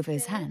all over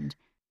his hand.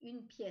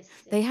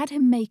 They had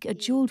him make a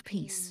jeweled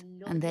piece,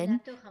 and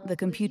then the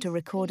computer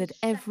recorded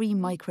every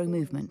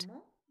micro-movement.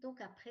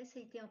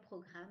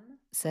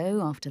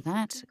 So after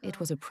that, it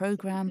was a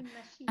program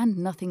and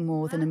nothing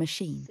more than a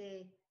machine.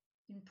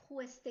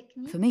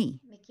 For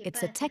me,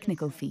 it's a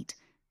technical feat,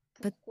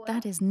 but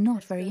that is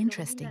not very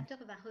interesting.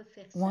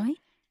 Why?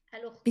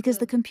 Because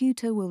the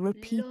computer will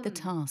repeat the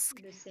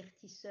task.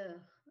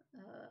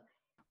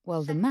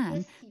 While the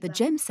man, the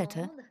gem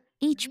setter,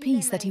 each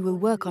piece that he will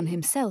work on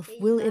himself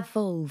will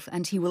evolve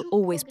and he will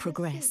always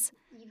progress.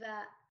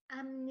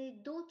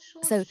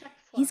 So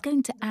he's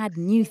going to add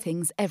new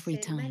things every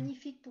time.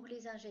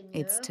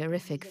 It's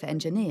terrific for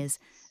engineers,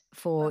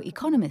 for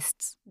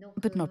economists,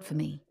 but not for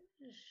me.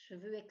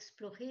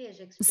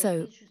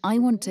 So I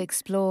want to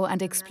explore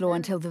and explore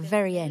until the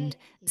very end,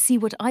 see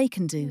what I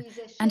can do,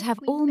 and have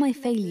all my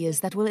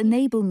failures that will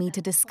enable me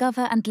to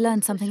discover and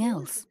learn something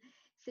else.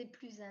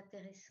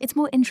 It's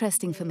more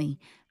interesting for me,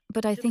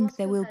 but I think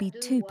there will be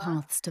two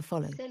paths to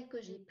follow.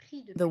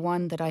 The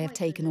one that I have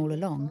taken all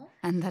along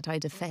and that I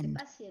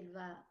defend.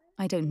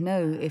 I don't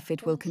know if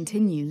it will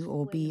continue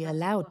or be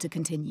allowed to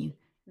continue.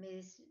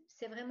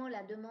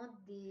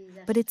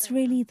 But it's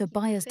really the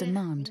buyer's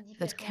demand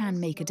that can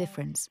make a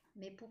difference.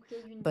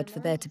 But for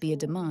there to be a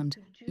demand,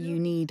 you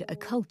need a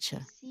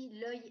culture.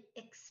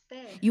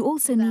 You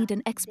also need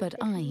an expert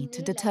eye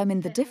to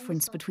determine the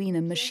difference between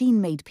a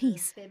machine-made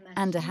piece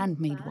and a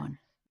handmade one.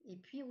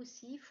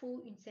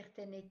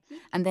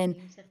 And then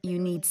you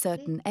need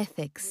certain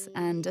ethics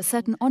and a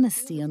certain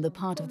honesty on the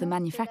part of the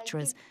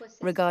manufacturers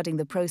regarding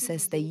the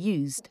process they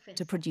used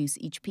to produce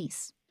each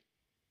piece.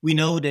 We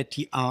know that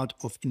the art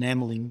of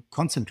enameling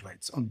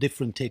concentrates on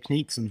different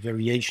techniques and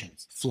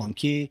variations: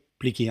 flanqué,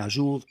 pliqué à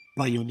jour,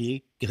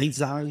 baïonné,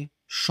 grisaille,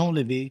 champ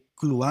levé,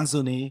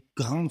 cloisonné,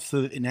 grand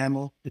feu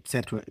enamel,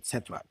 etc.,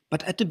 etc.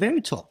 But at the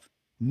very top,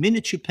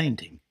 miniature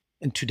painting.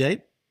 And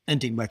today,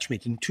 and in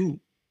matchmaking too,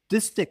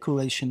 this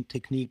decoration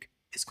technique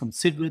is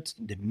considered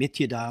the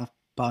métier d'art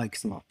par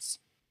excellence.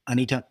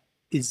 Anita,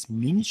 is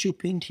miniature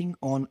painting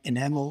on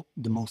enamel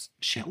the most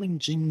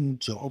challenging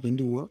job in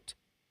the world?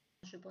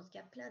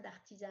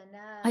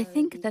 I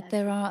think that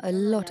there are a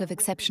lot of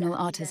exceptional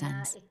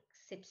artisans.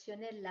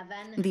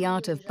 The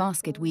art of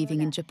basket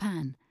weaving in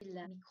Japan,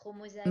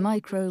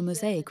 micro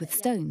mosaic with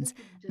stones.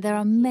 There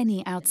are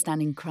many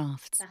outstanding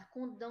crafts.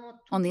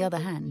 On the other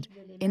hand,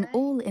 in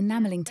all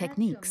enameling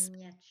techniques,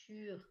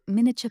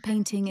 miniature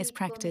painting is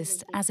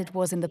practiced as it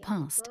was in the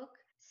past.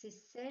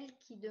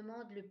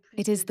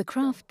 It is the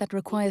craft that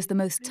requires the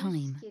most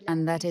time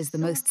and that is the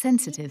most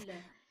sensitive,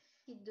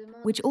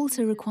 which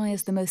also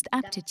requires the most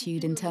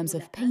aptitude in terms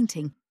of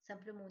painting,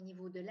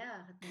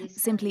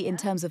 simply in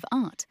terms of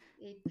art,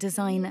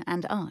 design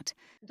and art.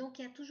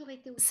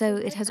 So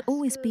it has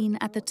always been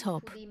at the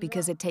top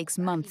because it takes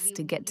months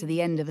to get to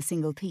the end of a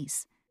single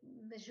piece.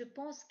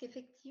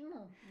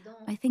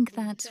 I think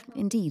that,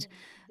 indeed,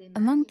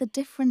 among the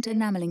different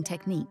enameling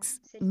techniques,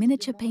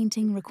 miniature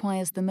painting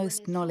requires the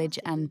most knowledge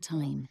and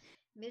time.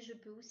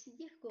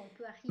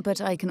 But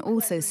I can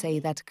also say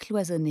that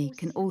cloisonné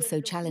can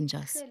also challenge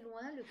us.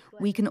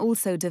 We can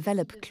also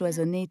develop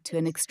cloisonné to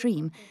an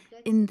extreme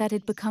in that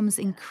it becomes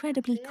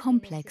incredibly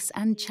complex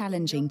and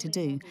challenging to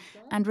do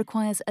and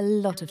requires a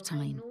lot of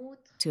time,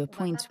 to a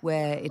point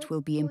where it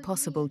will be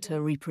impossible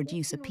to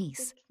reproduce a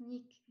piece.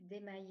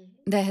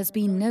 There has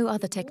been no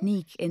other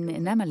technique in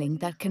enameling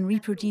that can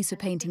reproduce a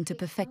painting to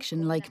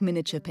perfection like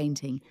miniature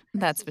painting,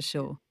 that's for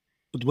sure.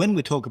 But when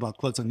we talk about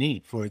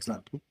cloisonné, for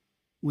example,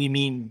 we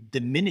mean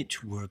the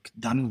miniature work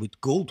done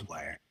with gold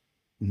wire,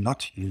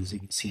 not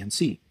using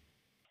CNC.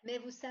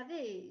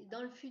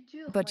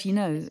 But you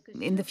know,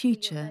 in the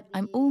future,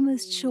 I'm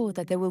almost sure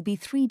that there will be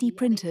 3D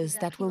printers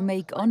that will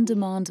make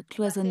on-demand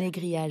cloisonné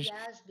grillage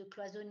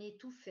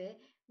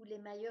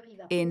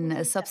in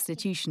a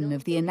substitution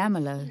of the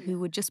enameler who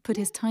would just put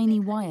his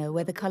tiny wire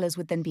where the colours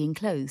would then be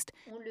enclosed.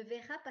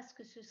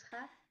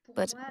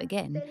 But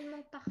again,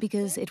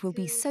 because it will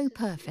be so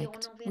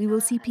perfect, we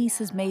will see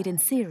pieces made in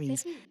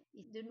series.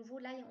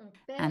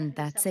 And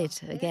that's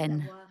it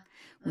again.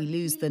 We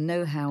lose the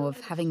know-how of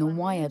having a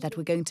wire that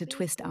we're going to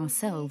twist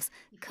ourselves,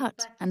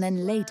 cut and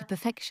then lay to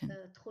perfection.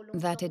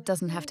 That it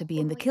doesn't have to be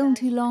in the kiln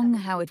too long,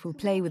 how it will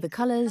play with the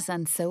colours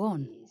and so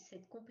on.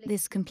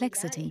 This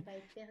complexity,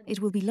 it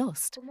will be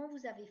lost.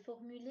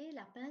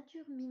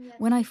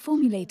 When I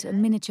formulate a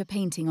miniature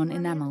painting on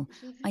enamel,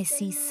 I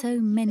see so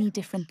many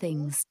different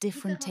things,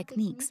 different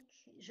techniques.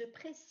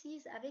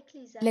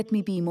 Let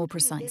me be more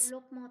precise.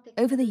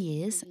 Over the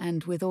years,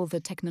 and with all the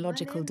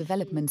technological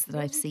developments that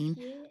I've seen,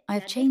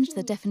 I've changed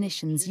the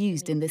definitions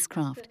used in this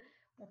craft.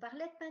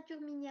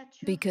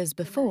 Because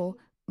before,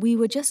 we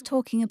were just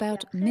talking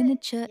about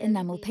miniature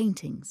enamel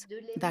paintings.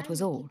 That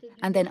was all.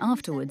 And then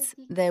afterwards,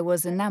 there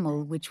was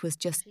enamel which was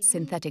just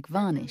synthetic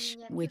varnish,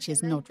 which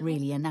is not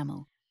really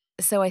enamel.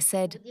 So I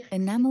said,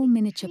 enamel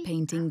miniature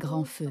painting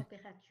grand feu,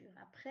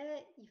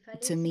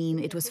 to mean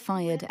it was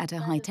fired at a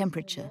high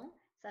temperature.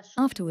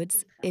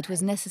 Afterwards, it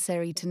was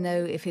necessary to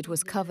know if it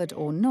was covered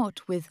or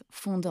not with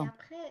fondant.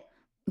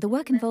 The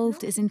work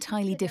involved is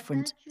entirely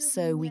different,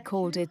 so we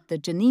called it the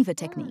Geneva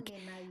technique,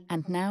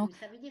 and now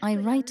I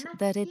write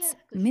that it's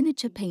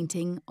miniature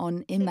painting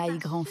on émail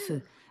grand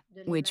feu,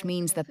 which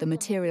means that the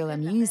material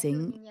I'm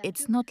using,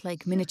 it's not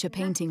like miniature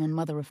painting on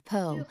mother of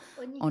pearl,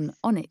 on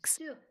onyx.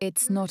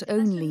 It's not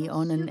only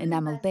on an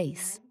enamel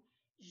base.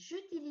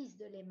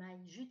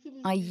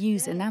 I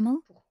use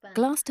enamel,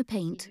 glass to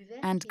paint,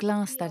 and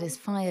glass that is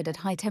fired at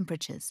high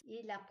temperatures.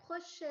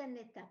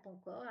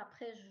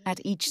 At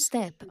each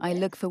step, I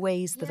look for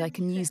ways that I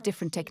can use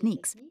different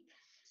techniques,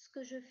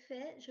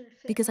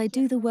 because I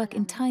do the work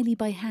entirely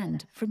by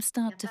hand, from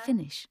start to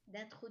finish.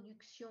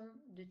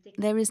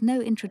 There is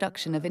no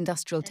introduction of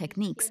industrial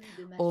techniques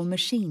or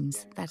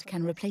machines that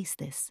can replace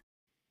this.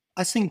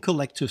 I think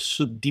collectors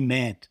should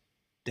demand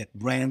that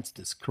brands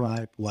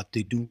describe what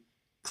they do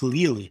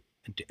clearly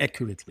and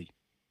accurately.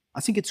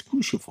 I think it's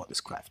crucial for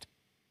this craft.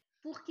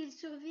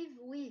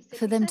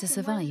 For them to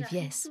survive,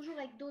 yes.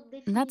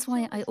 And that's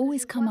why I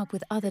always come up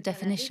with other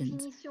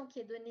definitions,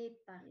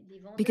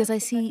 because I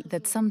see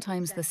that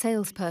sometimes the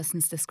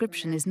salesperson's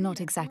description is not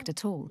exact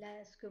at all.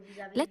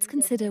 Let's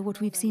consider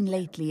what we've seen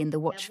lately in the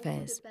watch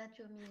fairs.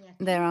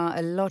 There are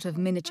a lot of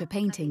miniature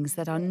paintings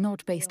that are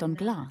not based on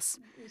glass,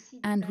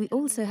 and we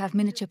also have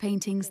miniature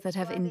paintings that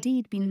have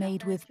indeed been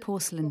made with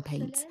porcelain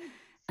paints,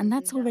 and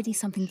that's already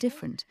something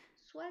different.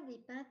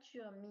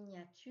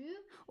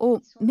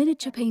 Or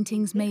miniature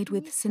paintings made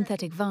with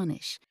synthetic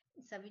varnish,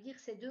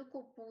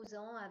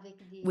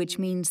 which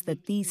means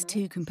that these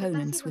two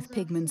components with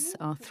pigments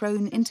are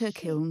thrown into a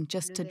kiln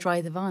just to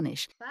dry the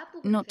varnish,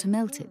 not to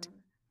melt it.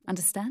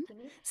 Understand?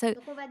 So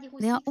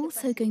they are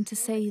also going to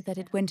say that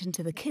it went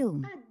into the kiln,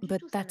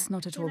 but that's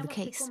not at all the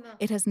case.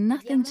 It has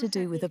nothing to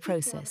do with the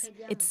process.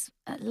 It's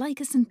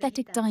like a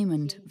synthetic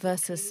diamond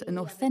versus an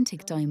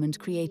authentic diamond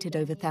created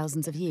over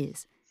thousands of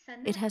years.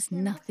 It has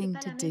nothing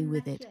to do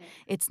with it.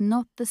 It's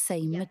not the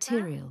same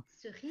material.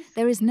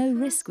 There is no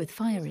risk with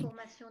firing.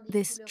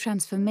 This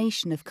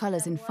transformation of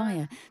colours in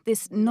fire,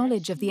 this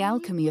knowledge of the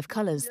alchemy of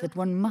colours that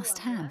one must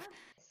have.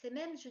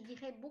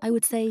 I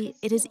would say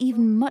it is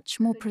even much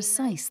more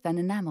precise than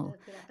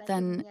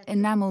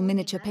enamel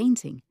miniature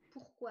painting.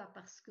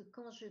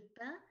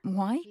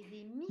 Why?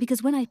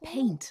 Because when I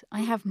paint,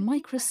 I have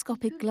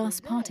microscopic glass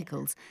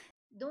particles.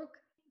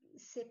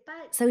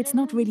 So it's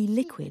not really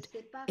liquid,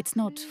 it's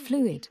not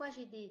fluid.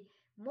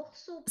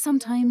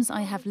 Sometimes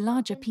I have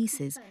larger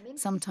pieces,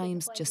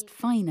 sometimes just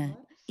finer,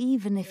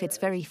 even if it's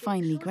very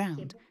finely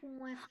ground.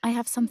 I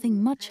have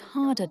something much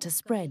harder to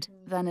spread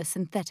than a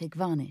synthetic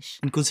varnish.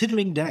 And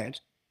considering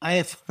that, I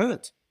have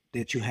heard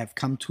that you have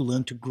come to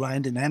learn to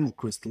grind enamel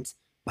crystals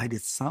by the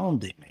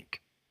sound they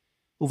make.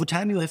 Over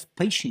time, you have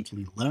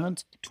patiently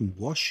learned to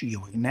wash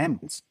your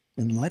enamels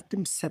and let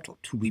them settle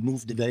to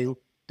remove the veil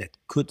that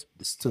could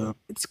disturb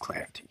its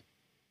clarity.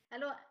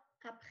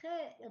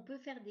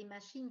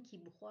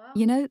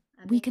 You know,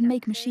 we can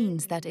make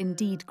machines that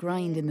indeed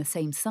grind in the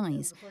same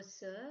size.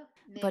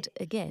 But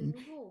again,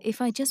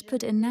 if I just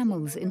put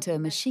enamels into a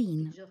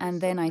machine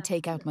and then I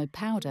take out my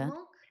powder,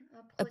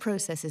 a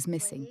process is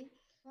missing.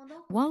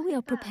 While we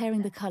are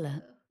preparing the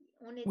colour,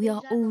 we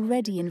are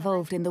already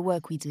involved in the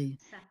work we do.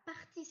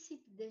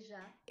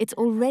 It's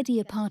already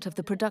a part of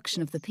the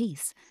production of the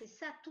piece.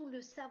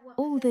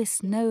 All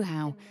this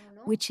know-how,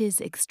 which is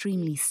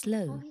extremely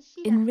slow,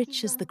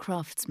 enriches the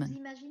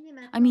craftsman.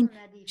 I mean,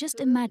 just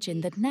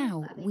imagine that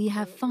now we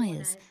have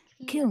fires,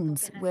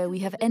 kilns where we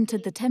have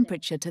entered the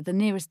temperature to the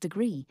nearest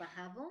degree.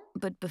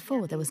 But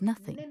before there was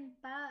nothing.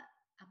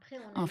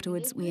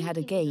 Afterwards, we had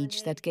a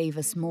gauge that gave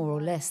us more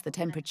or less the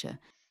temperature.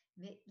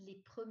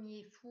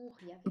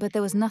 But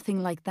there was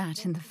nothing like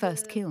that in the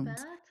first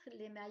kilns.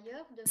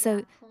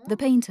 So the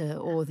painter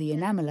or the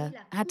enameller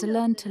had to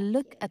learn to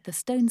look at the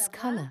stone's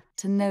colour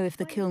to know if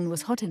the kiln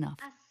was hot enough.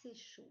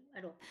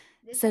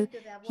 So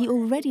he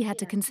already had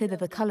to consider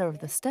the colour of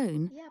the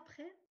stone,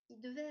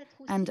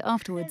 and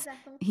afterwards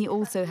he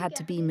also had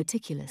to be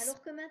meticulous.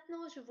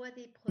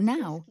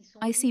 Now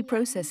I see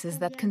processes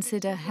that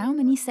consider how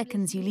many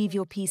seconds you leave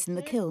your piece in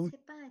the kiln.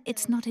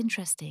 It's not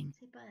interesting.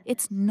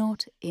 It's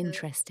not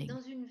interesting.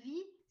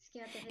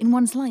 In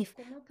one's life,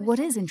 what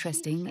is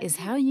interesting is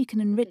how you can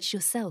enrich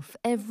yourself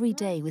every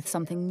day with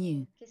something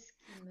new.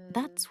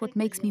 That's what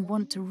makes me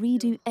want to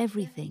redo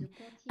everything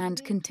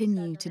and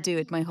continue to do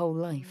it my whole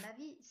life.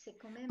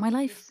 My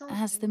life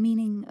has the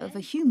meaning of a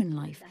human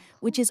life,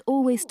 which is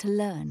always to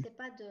learn.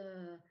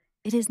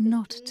 It is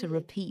not to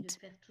repeat.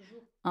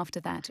 After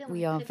that,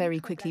 we are very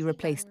quickly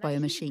replaced by a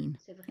machine.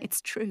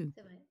 It's true.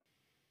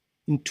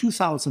 In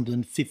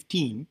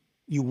 2015,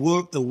 you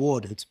were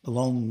awarded,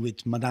 along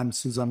with Madame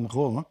Suzanne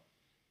Rohr,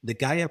 the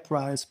Gaia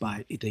Prize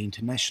by the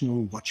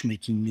International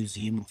Watchmaking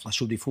Museum of La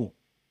Chaux-de-Fonds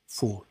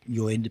for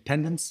your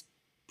independence,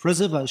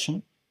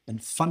 preservation,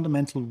 and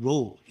fundamental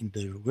role in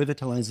the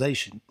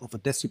revitalization of a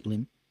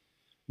discipline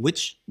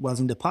which was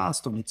in the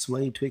past on its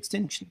way to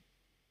extinction.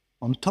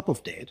 On top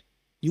of that,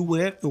 you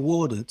were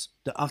awarded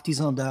the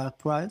Artisan d'Art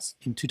Prize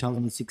in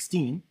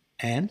 2016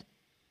 and,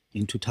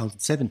 in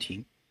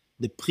 2017,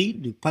 the Prix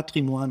du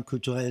Patrimoine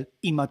Culturel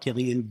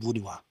Immatériel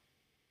Vaudois.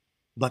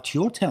 But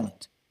your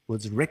talent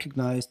was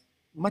recognized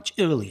much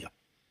earlier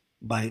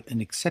by an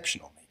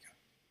exceptional maker.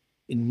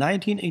 In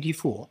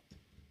 1984,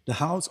 the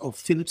House of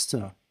Philip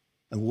Stern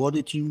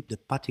awarded you the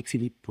Patek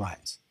Philippe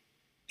Prize.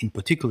 In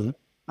particular,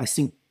 I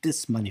think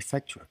this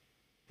manufacturer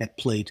had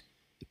played,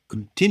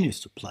 continues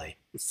to play,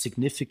 a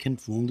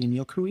significant role in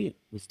your career.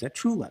 Was that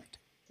true, Lalita?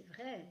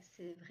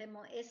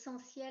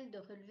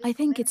 I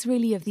think it's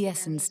really of the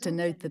essence to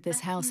note that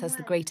this house has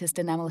the greatest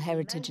enamel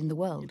heritage in the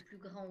world.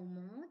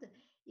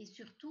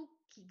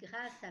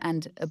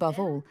 And above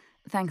all,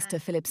 thanks to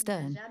Philip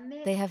Stern,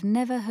 they have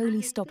never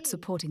wholly stopped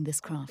supporting this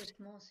craft.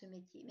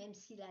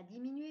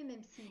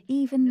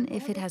 Even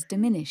if it has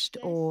diminished,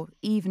 or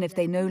even if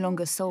they no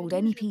longer sold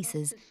any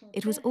pieces,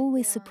 it was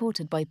always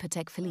supported by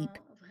Patek Philippe.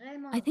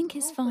 I think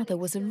his father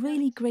was a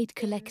really great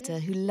collector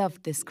who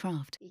loved this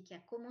craft.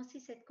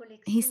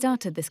 He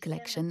started this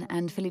collection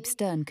and Philip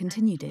Stern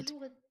continued it.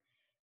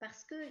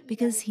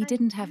 Because he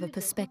didn't have a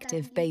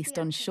perspective based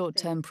on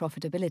short-term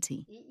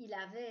profitability.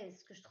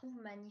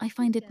 I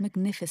find it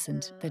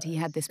magnificent that he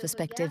had this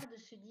perspective.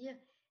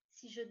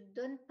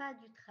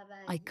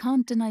 I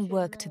can't deny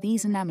work to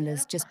these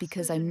enamelers just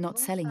because I'm not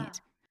selling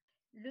it.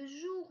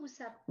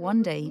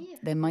 One day,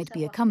 there might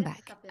be a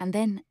comeback, and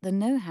then the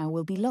know-how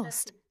will be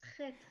lost.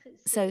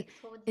 So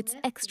it's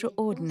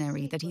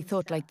extraordinary that he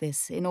thought like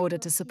this in order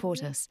to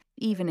support us,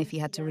 even if he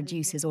had to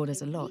reduce his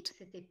orders a lot.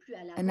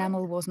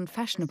 Enamel wasn't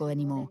fashionable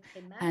anymore,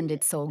 and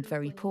it sold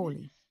very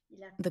poorly.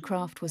 The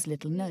craft was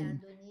little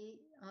known.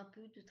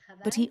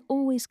 But he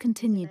always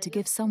continued to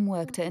give some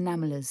work to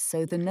enamelers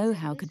so the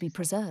know-how could be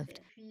preserved.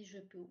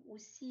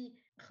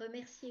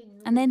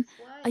 And then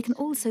I can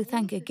also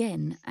thank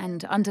again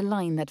and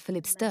underline that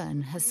Philip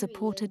Stern has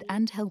supported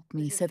and helped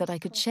me so that I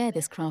could share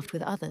this craft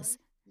with others.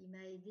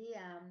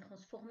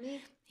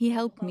 He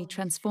helped me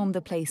transform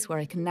the place where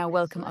I can now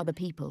welcome other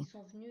people.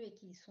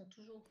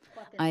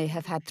 I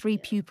have had 3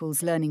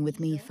 pupils learning with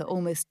me for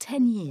almost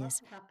 10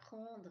 years,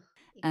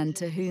 and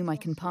to whom I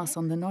can pass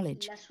on the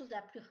knowledge.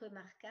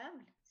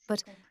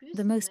 But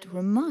the most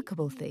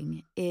remarkable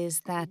thing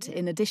is that,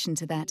 in addition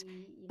to that,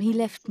 he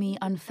left me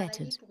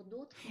unfettered.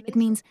 It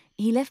means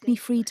he left me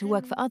free to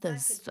work for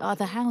others,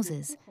 other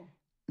houses.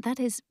 That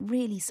is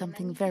really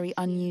something very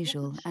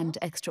unusual and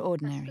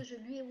extraordinary.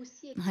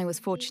 I was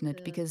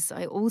fortunate because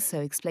I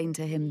also explained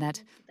to him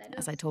that,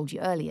 as I told you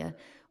earlier,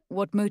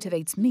 what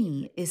motivates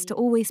me is to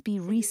always be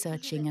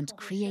researching and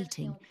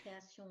creating.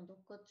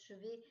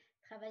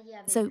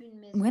 So,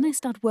 when I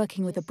start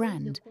working with a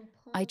brand,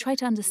 I try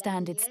to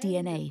understand its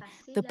DNA,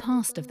 the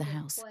past of the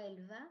house,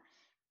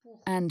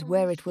 and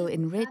where it will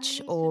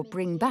enrich or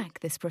bring back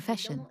this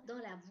profession.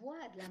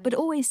 But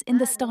always in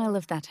the style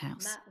of that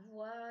house.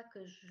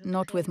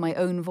 Not with my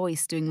own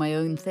voice doing my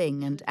own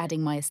thing and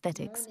adding my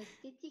aesthetics.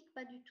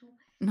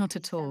 Not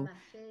at all.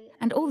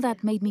 And all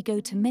that made me go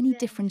to many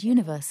different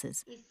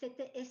universes.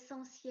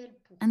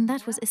 And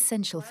that was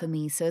essential for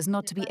me so as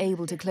not to be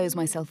able to close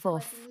myself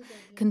off,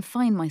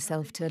 confine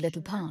myself to a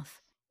little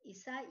path.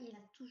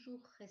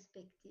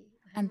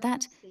 And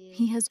that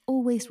he has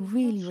always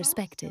really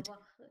respected.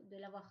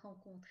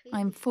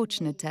 I'm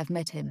fortunate to have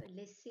met him.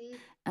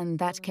 And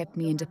that kept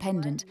me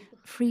independent,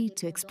 free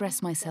to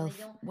express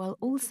myself while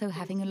also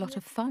having a lot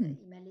of fun.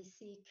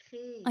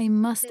 I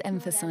must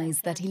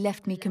emphasize that he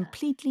left me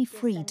completely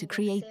free to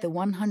create the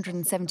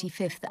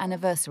 175th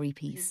anniversary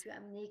piece.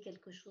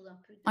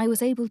 I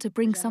was able to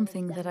bring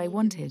something that I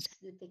wanted,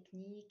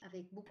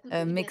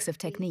 a mix of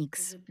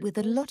techniques, with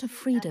a lot of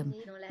freedom,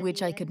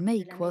 which I could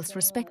make whilst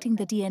respecting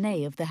the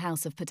DNA of the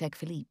House of Patek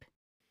Philippe.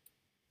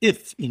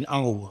 If, in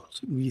our world,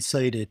 we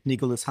say that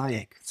Nicholas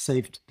Hayek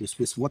saved the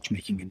Swiss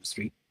watchmaking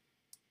industry,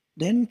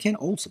 then we can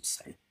also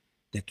say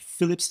that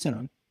Philip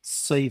Stern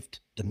saved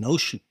the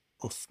notion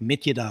of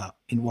métier d'art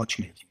in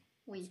watchmaking.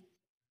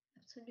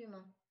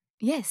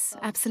 Yes,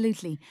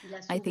 absolutely.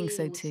 I think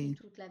so too.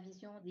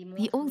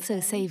 He also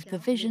saved the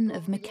vision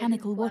of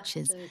mechanical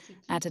watches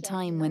at a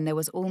time when there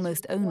was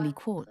almost only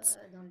quartz.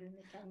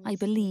 I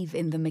believe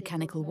in the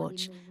mechanical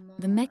watch,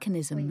 the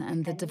mechanism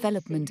and the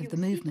development of the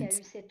movements.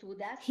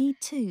 He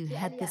too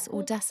had this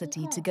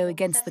audacity to go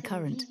against the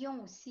current.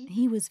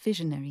 He was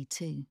visionary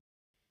too.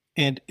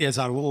 And as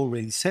I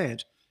already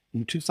said,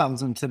 in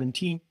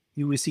 2017,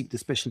 you received the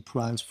special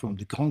prize from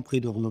the Grand Prix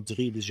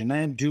d'Horlogerie de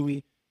Genève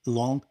jury,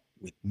 along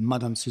with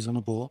Madame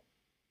Susanna Bohr,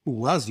 who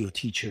was your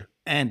teacher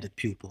and a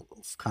pupil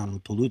of Carlo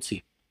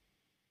Poluzzi.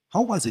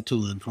 How was it to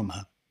learn from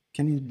her?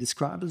 Can you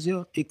describe as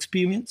your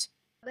experience?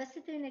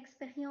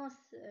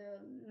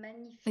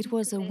 It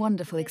was a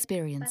wonderful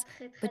experience,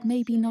 but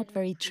maybe not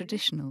very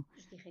traditional.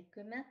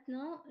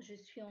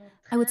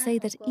 I would say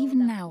that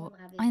even now,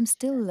 I am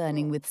still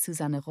learning with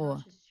Susanne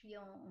Rohr.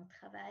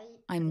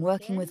 I'm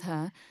working with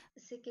her,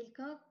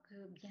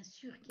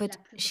 but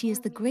she is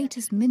the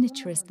greatest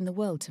miniaturist in the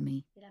world to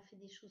me.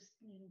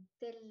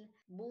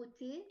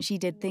 She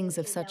did things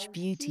of such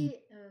beauty,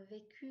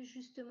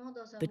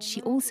 but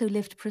she also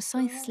lived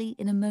precisely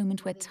in a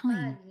moment where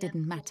time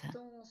didn't matter.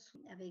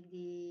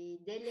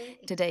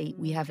 Today,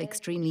 we have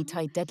extremely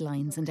tight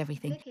deadlines and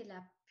everything.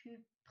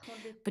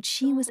 But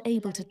she was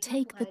able to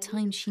take the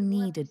time she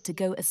needed to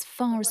go as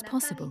far as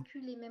possible.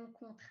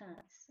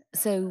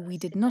 So we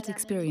did not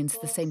experience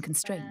the same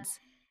constraints.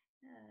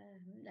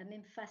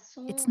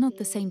 It's not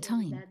the same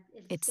time.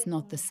 It's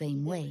not the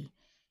same way.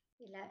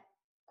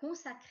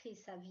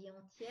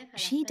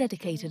 She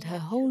dedicated her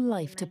whole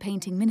life to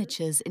painting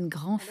miniatures in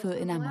grand feu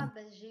enamel,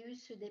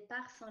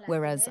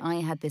 whereas I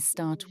had this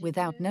start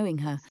without knowing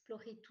her,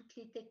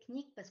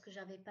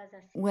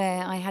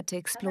 where I had to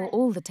explore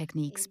all the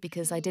techniques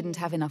because I didn't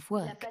have enough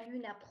work.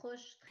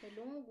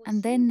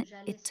 And then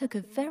it took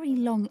a very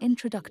long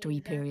introductory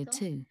period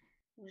too.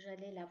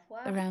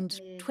 Around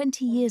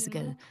 20 years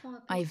ago,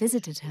 I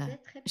visited her,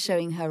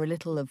 showing her a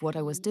little of what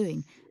I was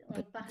doing,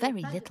 but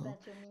very little.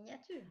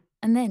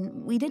 And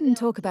then we didn't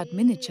talk about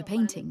miniature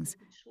paintings.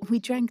 We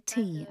drank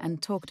tea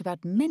and talked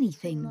about many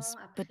things,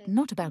 but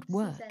not about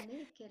work.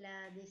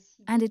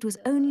 And it was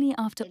only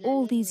after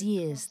all these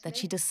years that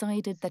she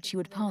decided that she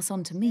would pass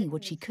on to me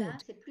what she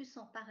could.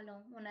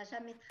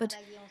 But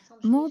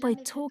more by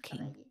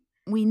talking,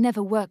 we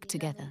never worked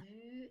together.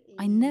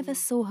 I never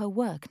saw her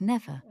work,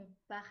 never.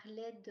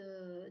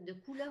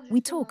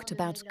 We talked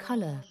about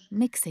colour,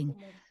 mixing,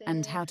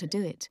 and how to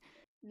do it.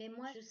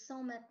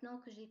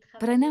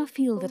 But I now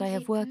feel that I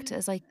have worked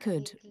as I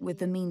could with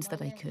the means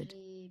that I could,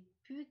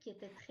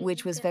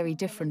 which was very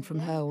different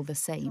from her all the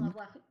same,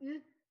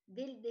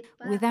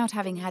 without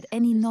having had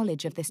any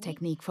knowledge of this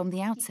technique from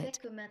the outset,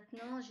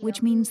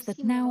 which means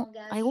that now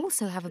I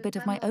also have a bit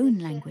of my own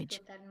language.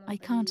 I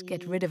can't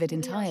get rid of it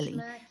entirely,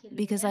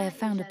 because I have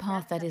found a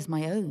path that is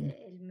my own,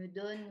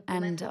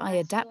 and I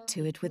adapt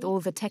to it with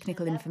all the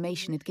technical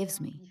information it gives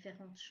me.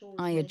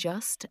 I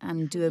adjust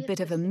and do a bit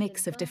of a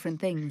mix of different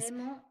things.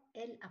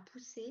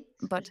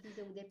 But,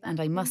 and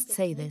I must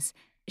say this,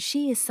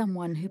 she is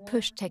someone who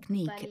pushed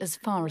technique as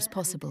far as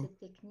possible.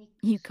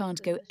 You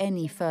can't go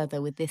any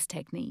further with this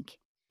technique.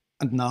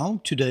 And now,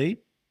 today,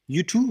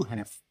 you too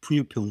have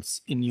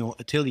pupils in your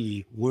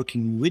atelier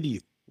working with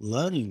you,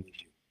 learning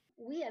with you.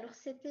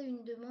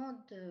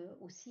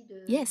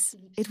 Yes,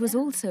 it was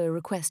also a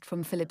request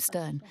from Philip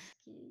Stern,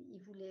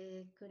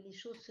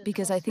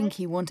 because I think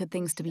he wanted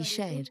things to be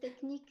shared,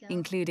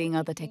 including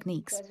other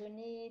techniques.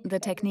 The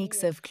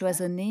techniques of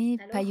cloisonner,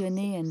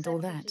 paillonner and all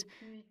that.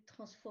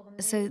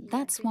 So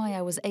that's why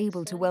I was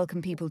able to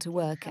welcome people to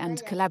work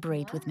and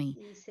collaborate with me.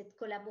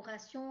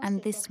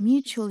 And this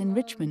mutual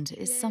enrichment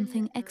is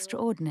something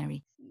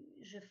extraordinary.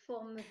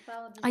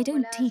 I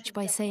don't teach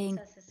by saying,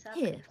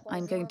 "Here,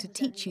 I'm going to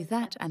teach you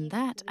that,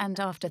 and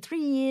after 3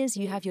 years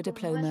you have your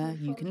diploma,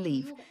 you can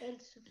leave."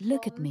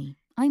 Look at me,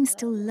 I'm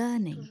still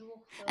learning,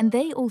 and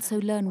they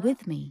also learn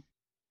with me.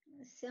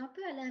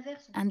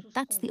 And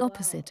that's the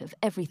opposite of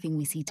everything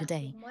we see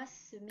today.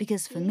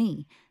 Because for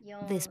me,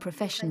 this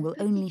profession will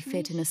only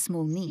fit in a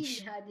small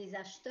niche.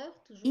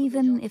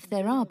 Even if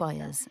there are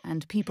buyers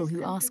and people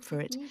who ask for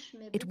it,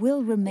 it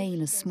will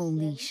remain a small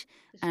niche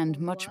and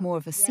much more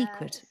of a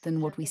secret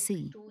than what we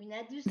see.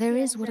 There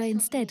is what I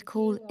instead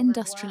call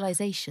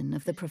industrialization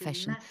of the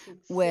profession,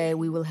 where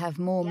we will have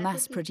more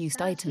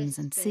mass-produced items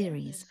and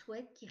series.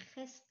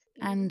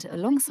 And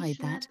alongside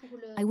that,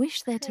 I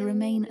wish there to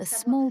remain a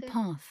small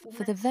path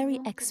for the very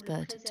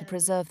expert to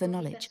preserve the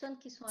knowledge.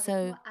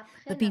 So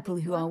the people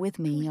who are with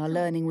me are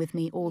learning with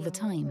me all the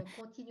time.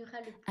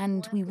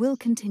 And we will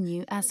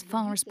continue as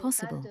far as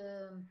possible.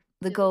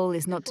 The goal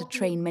is not to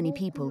train many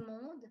people,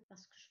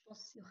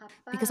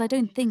 because I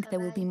don't think there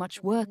will be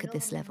much work at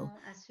this level,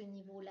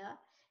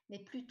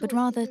 but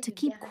rather to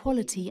keep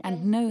quality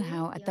and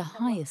know-how at the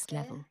highest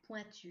level.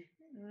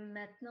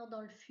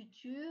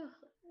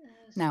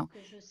 Now,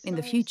 in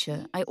the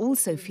future, I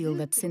also feel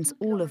that since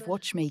all of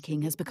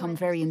watchmaking has become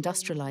very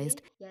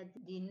industrialized,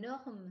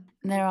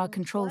 there are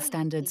control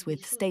standards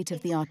with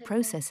state-of-the-art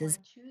processes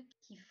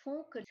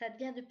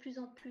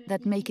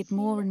that make it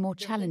more and more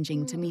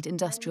challenging to meet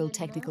industrial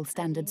technical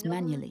standards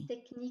manually.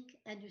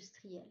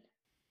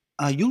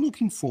 Are you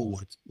looking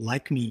forward,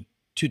 like me,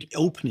 to the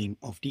opening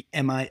of the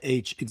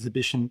MIH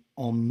exhibition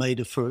on May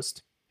the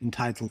 1st,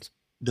 entitled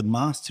The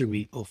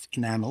Mastery of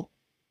Enamel,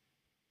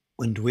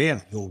 and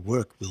where your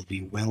work will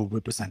be well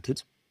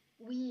represented?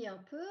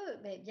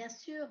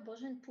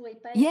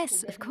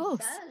 Yes, of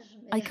course.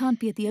 I can't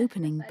be at the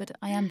opening, but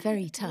I am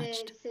very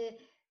touched.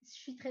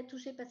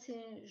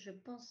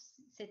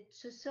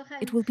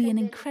 It will be an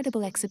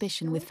incredible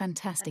exhibition with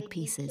fantastic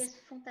pieces.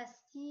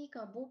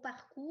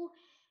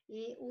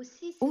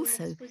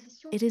 Also,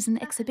 it is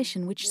an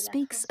exhibition which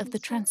speaks of the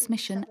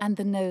transmission and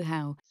the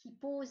know-how,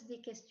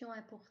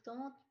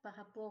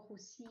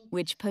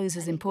 which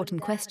poses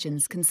important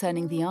questions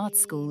concerning the art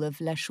school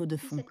of La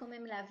Chaux-de-Fonds.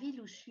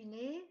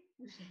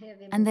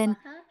 And then,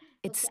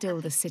 it's still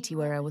the city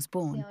where I was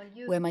born,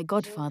 where my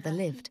godfather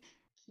lived.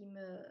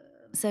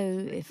 So,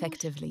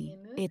 effectively,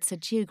 it's a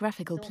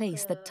geographical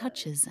place that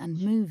touches and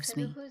moves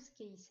me.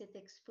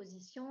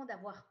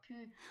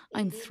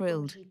 I'm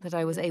thrilled that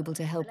I was able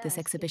to help this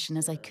exhibition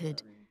as I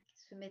could.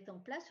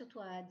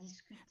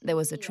 There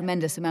was a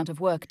tremendous amount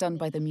of work done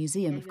by the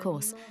museum, of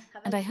course,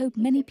 and I hope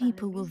many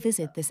people will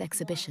visit this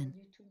exhibition.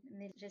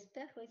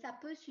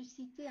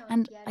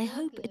 And I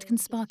hope it can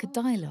spark a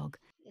dialogue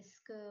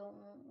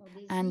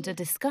and a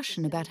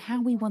discussion about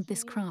how we want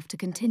this craft to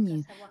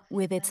continue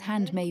with its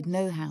handmade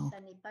know-how,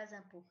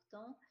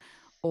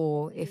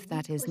 or if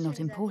that is not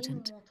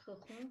important.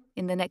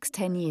 In the next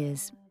 10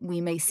 years,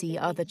 we may see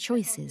other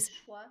choices,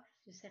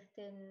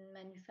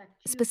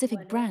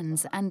 specific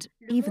brands, and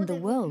even the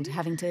world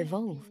having to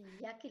evolve.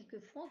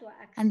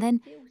 And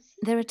then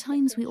there are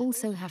times we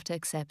also have to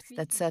accept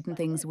that certain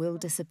things will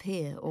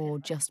disappear or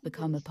just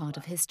become a part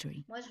of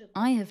history.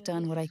 I have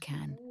done what I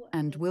can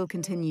and will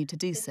continue to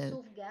do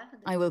so.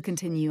 I will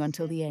continue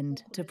until the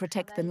end to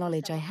protect the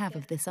knowledge I have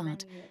of this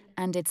art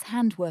and its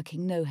handworking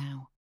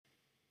know-how.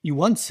 You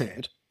once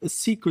said, a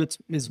secret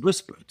is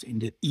whispered in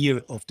the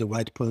ear of the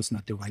right person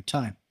at the right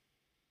time.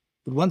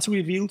 But once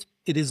revealed,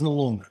 it is no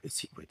longer a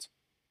secret.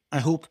 I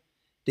hope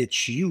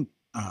that you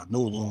are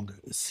no longer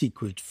a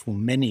secret for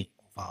many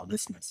of our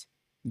listeners.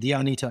 Dear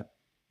Anita,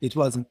 it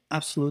was an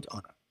absolute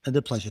honor and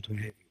a pleasure to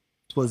have you.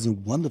 It was a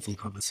wonderful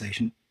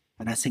conversation,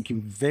 and I thank you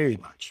very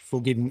much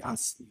for giving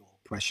us your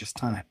precious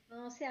time.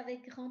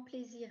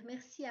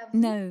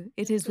 No,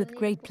 it is with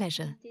great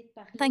pleasure.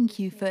 Thank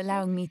you for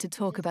allowing me to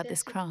talk about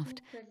this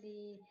craft.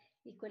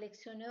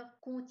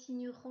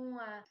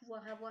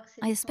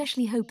 I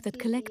especially hope that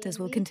collectors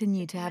will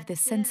continue to have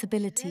this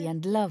sensibility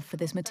and love for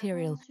this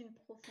material,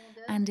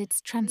 and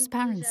its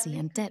transparency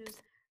and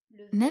depth.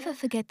 Never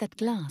forget that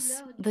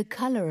glass, the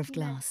color of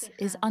glass,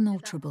 is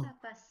unalterable.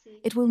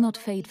 It will not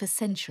fade for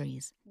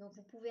centuries.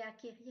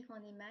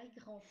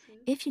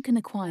 If you can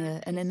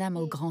acquire an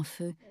enamel Grand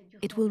Feu,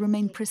 it will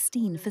remain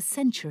pristine for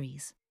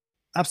centuries.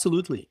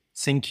 Absolutely.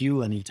 Thank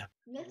you, Anita.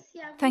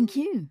 Thank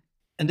you.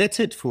 And that's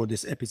it for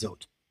this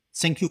episode.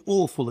 Thank you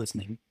all for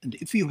listening. And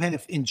if you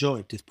have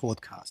enjoyed this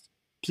podcast,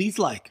 please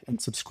like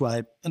and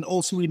subscribe. And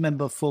also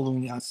remember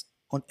following us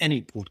on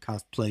any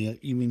podcast player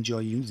you enjoy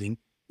using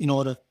in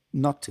order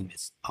not to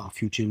miss our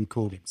future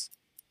recordings.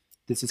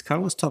 This is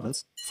Carlos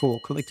Torres for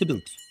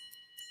Collectability.